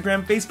on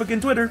Instagram, Facebook,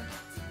 and Twitter.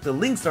 The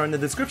links are in the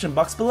description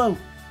box below.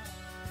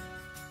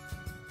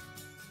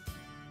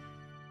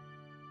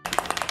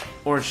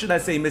 Or should I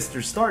say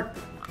Mr. Start?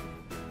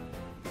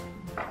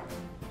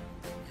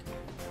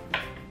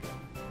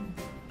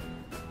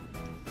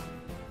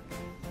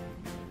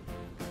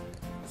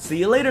 See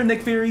you later,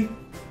 Nick Fury!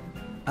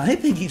 I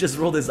think he just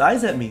rolled his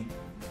eyes at me.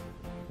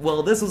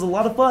 Well, this was a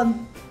lot of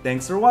fun.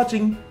 Thanks for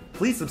watching.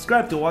 Please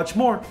subscribe to watch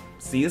more.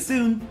 See you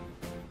soon!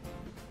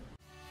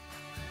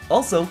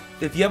 Also,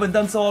 if you haven't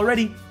done so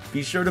already,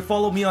 be sure to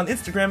follow me on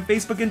Instagram,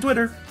 Facebook, and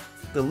Twitter.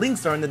 The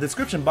links are in the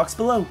description box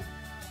below.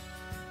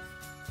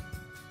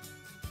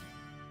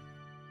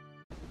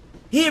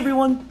 Hey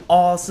everyone,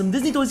 Awesome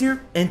Disney Toys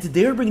here, and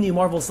today we're bringing you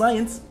Marvel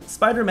Science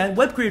Spider-Man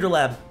Web Creator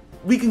Lab.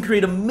 We can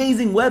create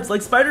amazing webs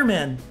like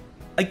Spider-Man.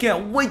 I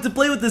can't wait to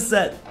play with this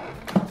set.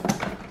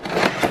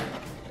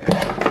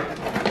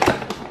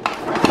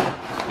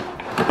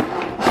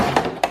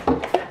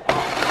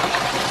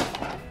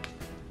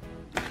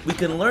 We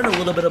can learn a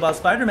little bit about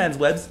Spider-Man's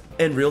webs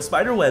and real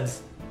spider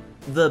webs.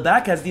 The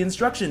back has the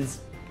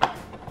instructions.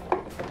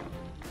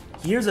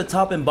 Here's a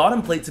top and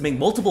bottom plate to make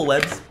multiple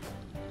webs.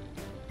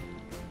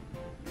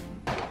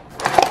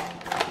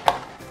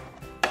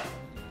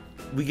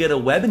 We get a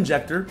web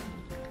injector.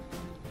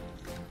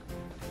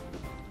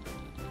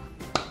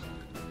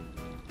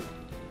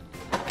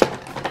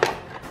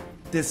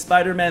 This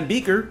Spider-Man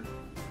beaker.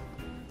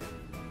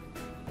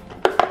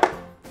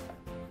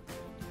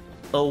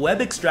 A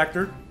web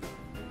extractor.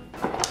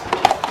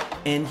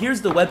 And here's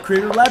the Web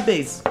Creator Lab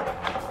base.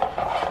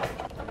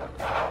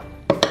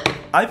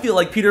 I feel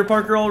like Peter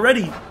Parker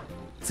already.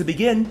 To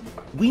begin,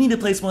 we need to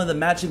place one of the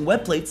matching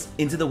web plates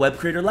into the Web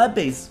Creator Lab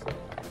base.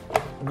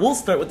 We'll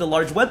start with the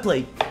large web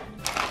plate.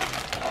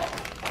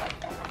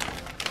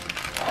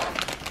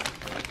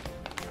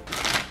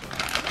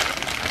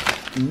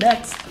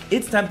 Next,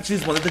 it's time to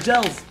choose one of the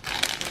gels.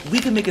 We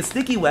can make a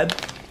sticky web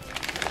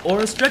or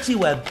a stretchy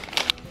web.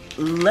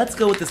 Let's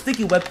go with the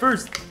sticky web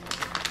first.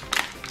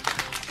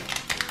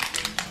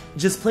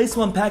 Just place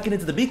one packet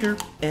into the beaker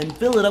and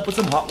fill it up with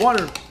some hot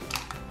water.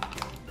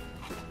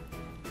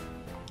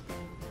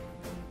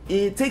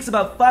 It takes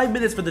about 5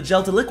 minutes for the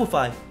gel to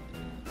liquefy.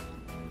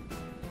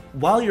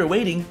 While you're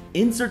waiting,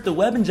 insert the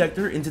web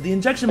injector into the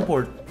injection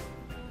port.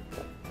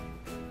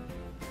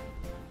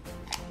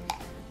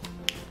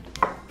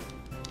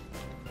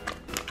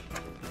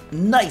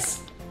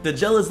 Nice! The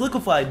gel is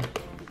liquefied.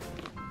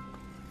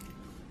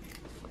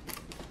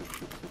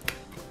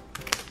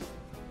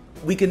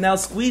 We can now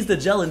squeeze the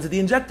gel into the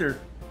injector.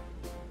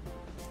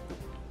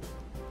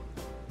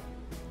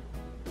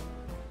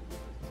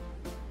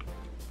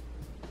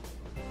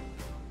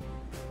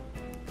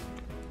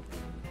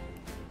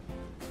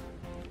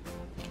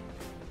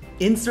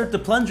 Insert the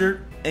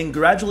plunger and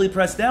gradually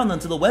press down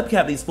until the web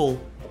cavity is full.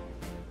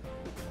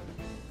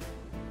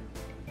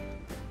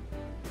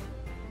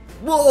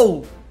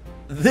 Whoa!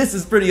 This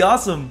is pretty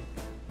awesome!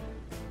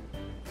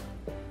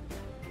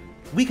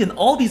 We can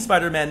all be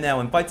Spider-Man now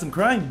and fight some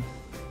crime.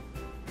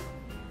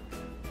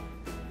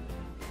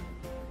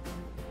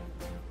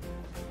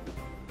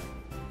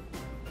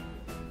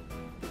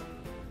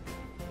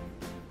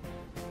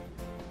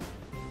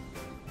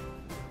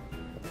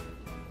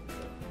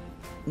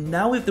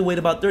 Now we have to wait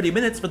about 30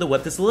 minutes for the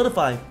web to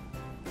solidify.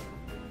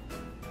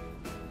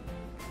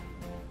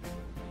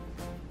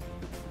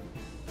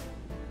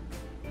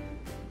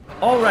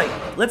 Alright,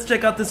 let's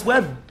check out this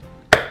web.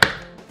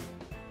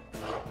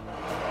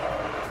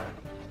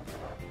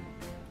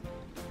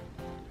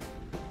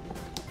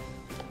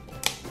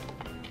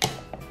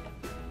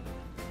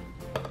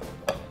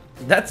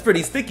 That's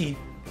pretty sticky.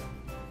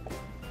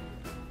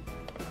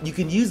 You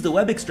can use the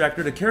web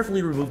extractor to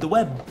carefully remove the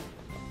web.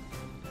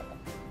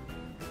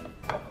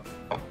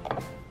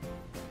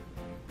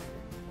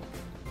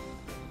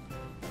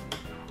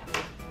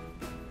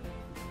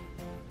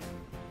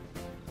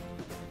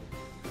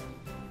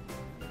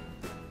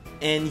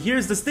 And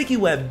here's the sticky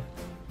web.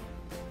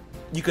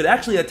 You could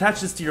actually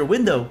attach this to your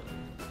window.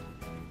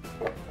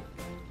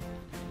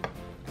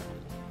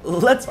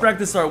 Let's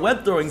practice our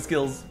web throwing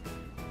skills.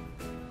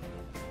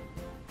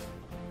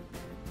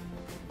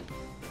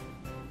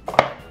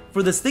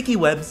 For the sticky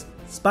webs,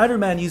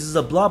 Spider-Man uses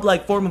a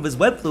blob-like form of his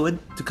web fluid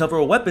to cover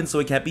a weapon so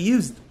it can't be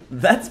used.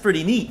 That's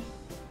pretty neat.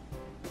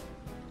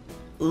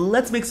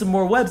 Let's make some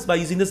more webs by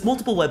using this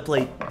multiple web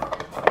plate.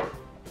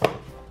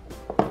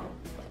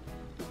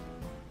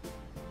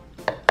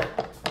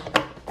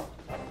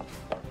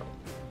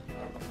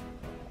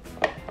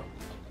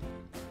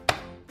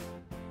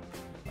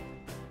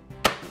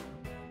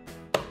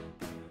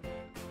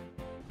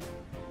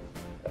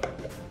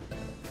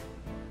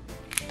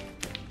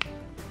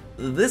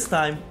 This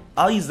time,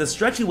 I'll use the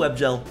stretchy web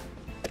gel.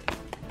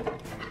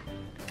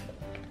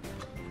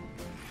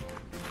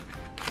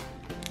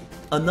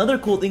 Another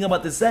cool thing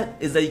about this set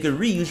is that you can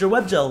reuse your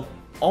web gel.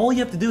 All you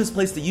have to do is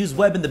place the used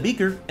web in the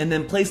beaker, and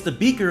then place the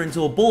beaker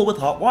into a bowl with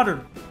hot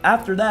water.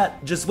 After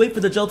that, just wait for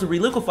the gel to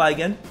reliquefy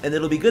again, and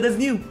it'll be good as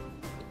new.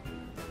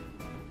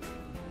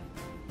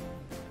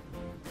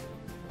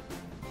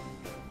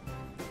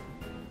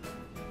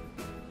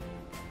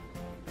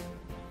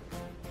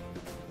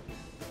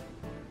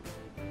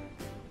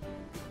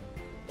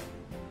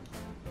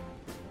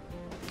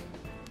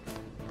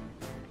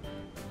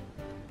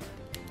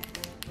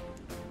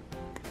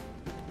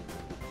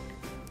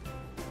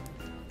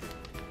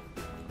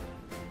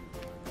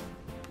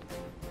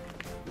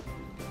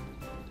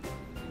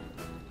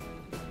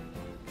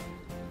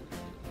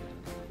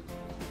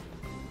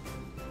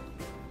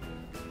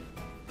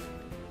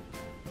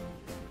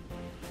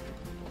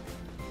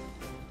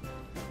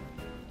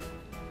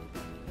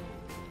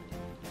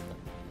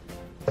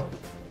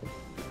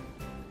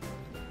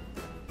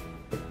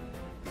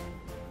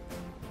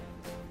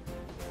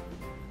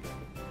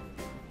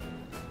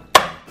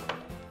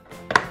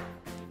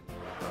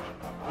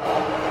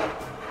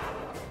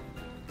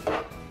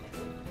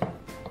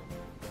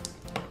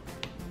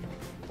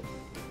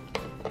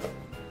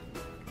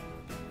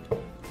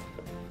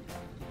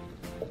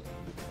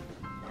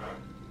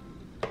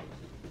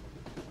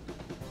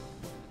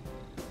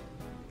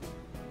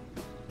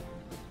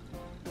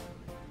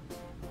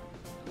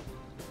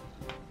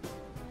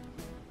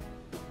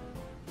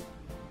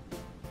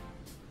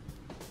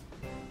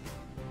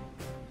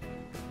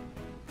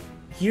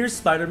 Here's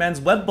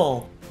Spider-Man's web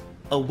ball.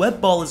 A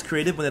web ball is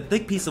created when a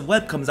thick piece of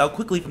web comes out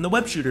quickly from the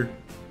web shooter.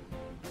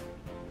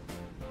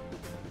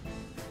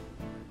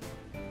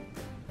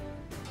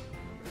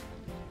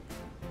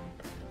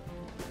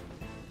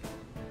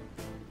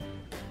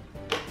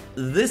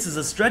 This is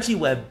a stretchy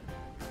web.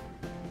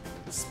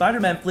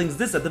 Spider-Man flings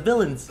this at the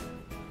villains.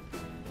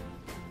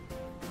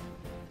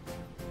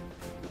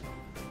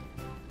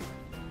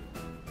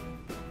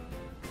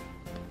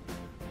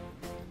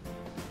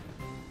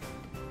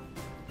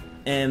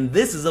 And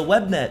this is a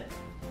web net.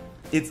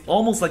 It's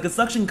almost like a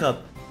suction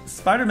cup.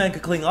 Spider-Man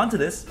could cling onto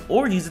this,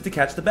 or use it to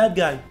catch the bad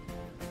guy.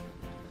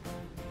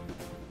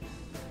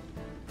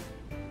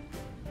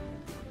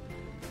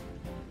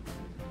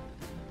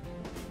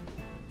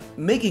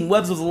 Making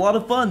webs was a lot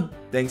of fun.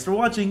 Thanks for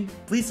watching.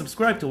 Please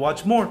subscribe to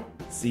watch more.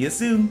 See you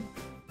soon.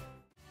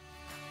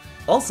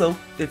 Also,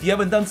 if you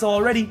haven't done so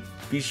already,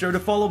 be sure to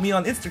follow me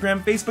on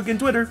Instagram, Facebook, and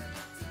Twitter.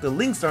 The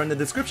links are in the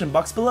description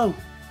box below.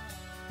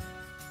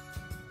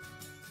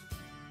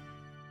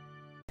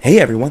 Hey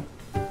everyone,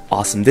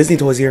 Awesome Disney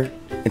Toys here,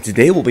 and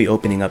today we'll be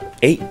opening up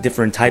 8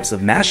 different types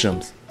of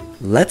Mash'ems.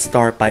 Let's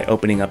start by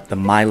opening up the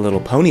My Little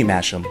Pony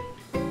Mash'em.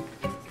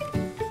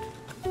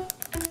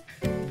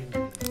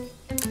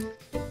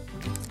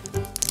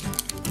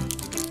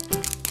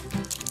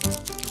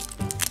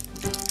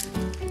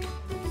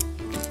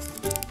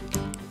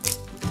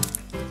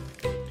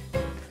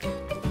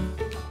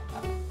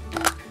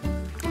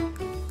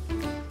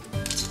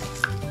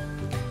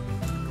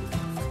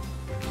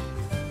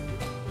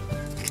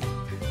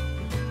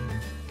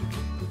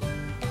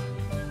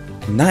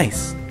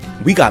 Nice!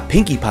 We got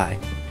Pinkie Pie!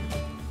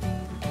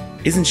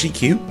 Isn't she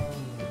cute?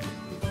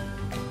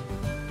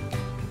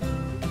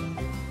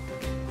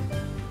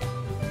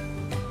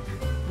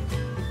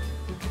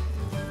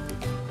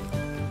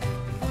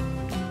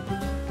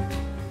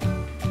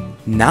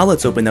 Now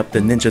let's open up the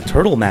Ninja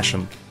Turtle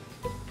Mash'em.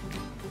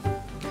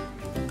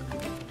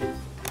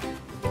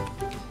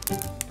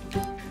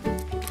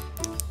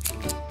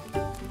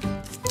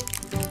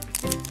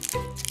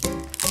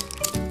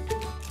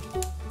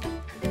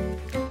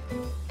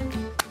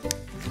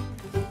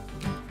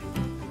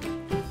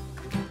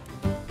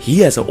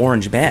 He has an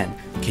orange band.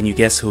 Can you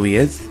guess who he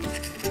is?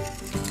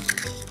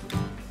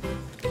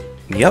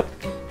 Yep,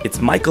 it's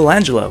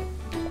Michelangelo.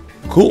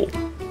 Cool.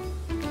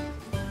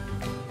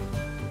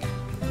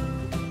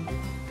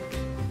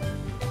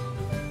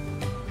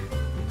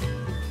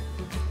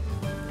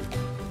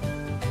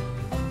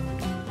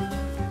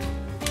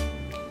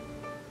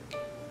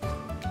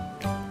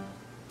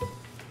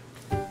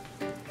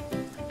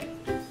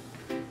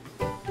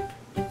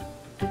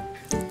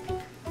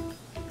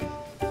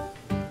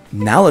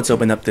 Now let's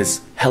open up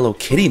this Hello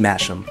Kitty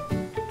mashem.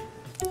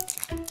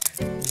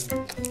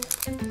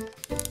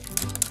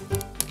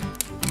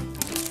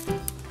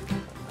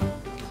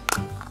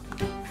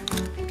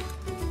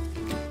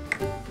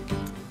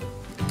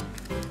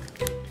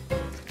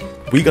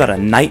 We got a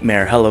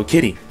nightmare Hello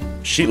Kitty.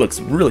 She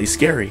looks really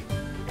scary.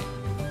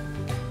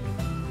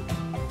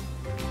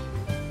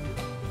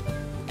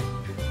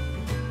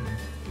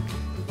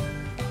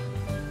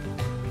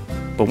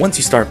 But once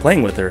you start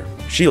playing with her,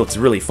 she looks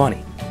really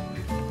funny.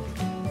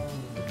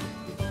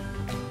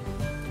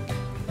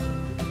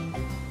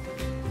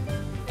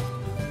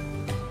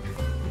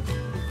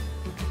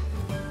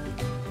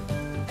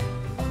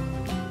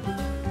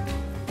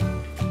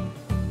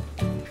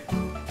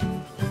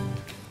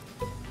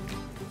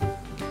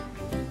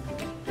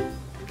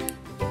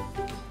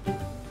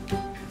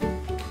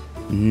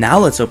 Now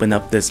let's open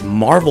up this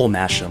Marvel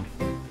mashem.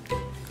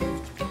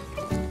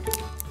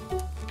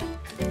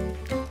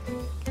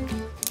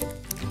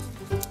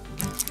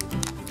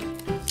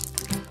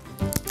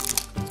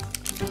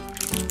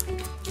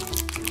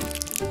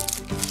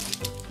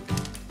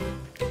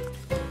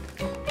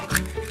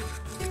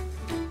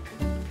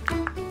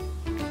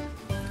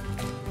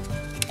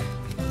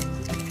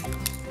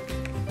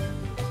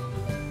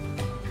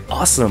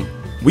 Awesome!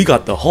 We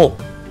got the Hulk.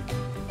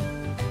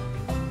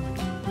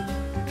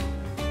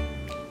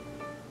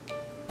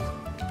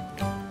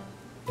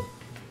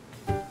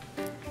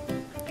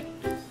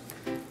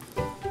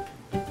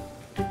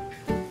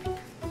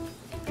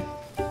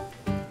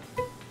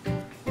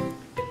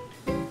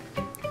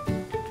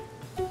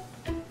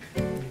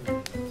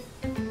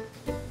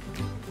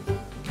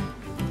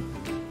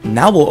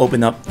 Now we'll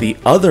open up the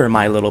other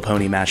My Little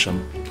Pony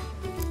mashem.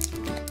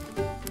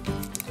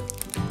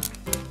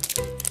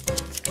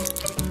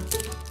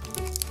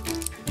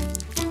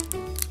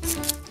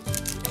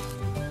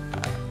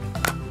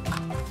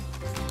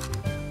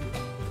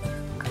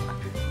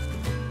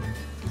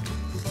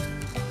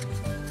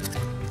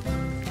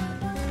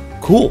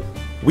 Cool!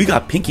 We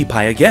got Pinkie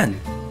Pie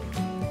again!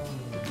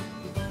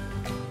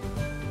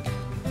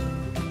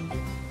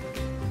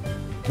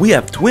 We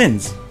have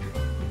twins!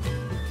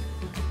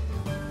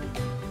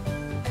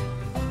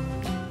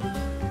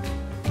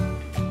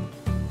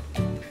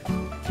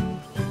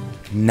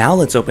 Now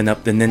let's open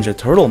up the Ninja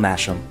Turtle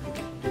mashem.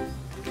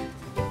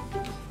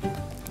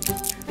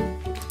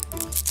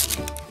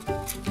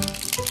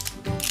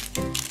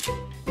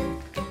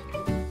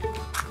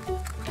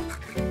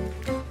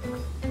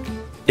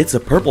 It's a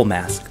purple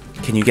mask.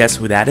 Can you guess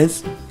who that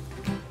is?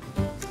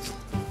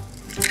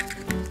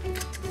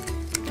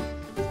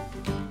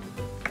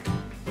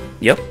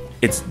 Yep,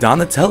 it's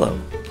Donatello.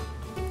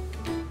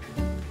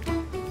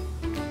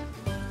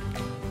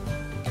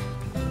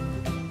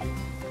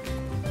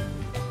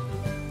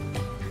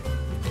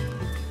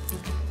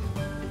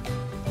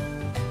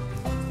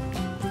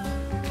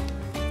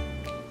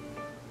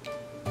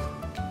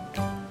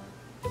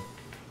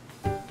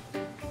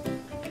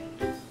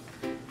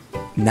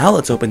 Now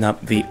let's open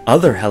up the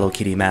other Hello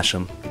Kitty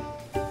mashem.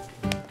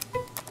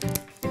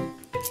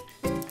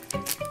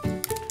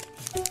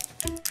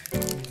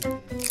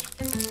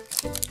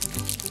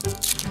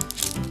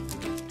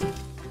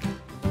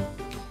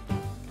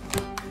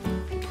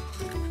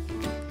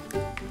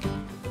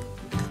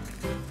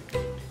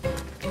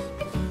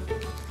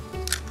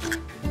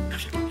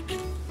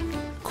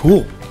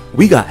 Cool,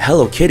 we got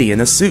Hello Kitty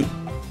in a suit.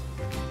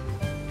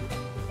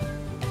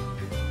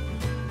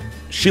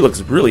 She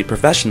looks really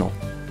professional.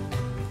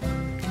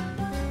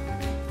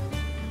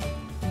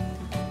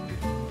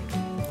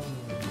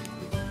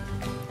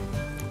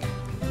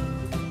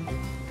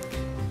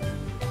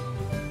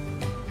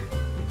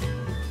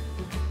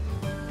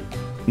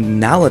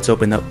 Now let's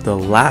open up the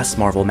last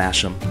Marvel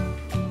mashem.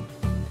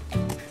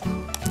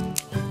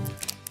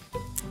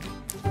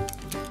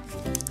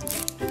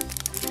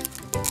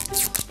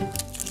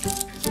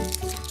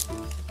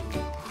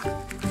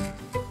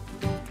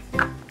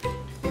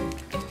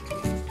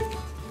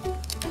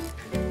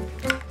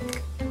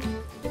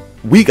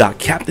 We got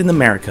Captain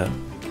America.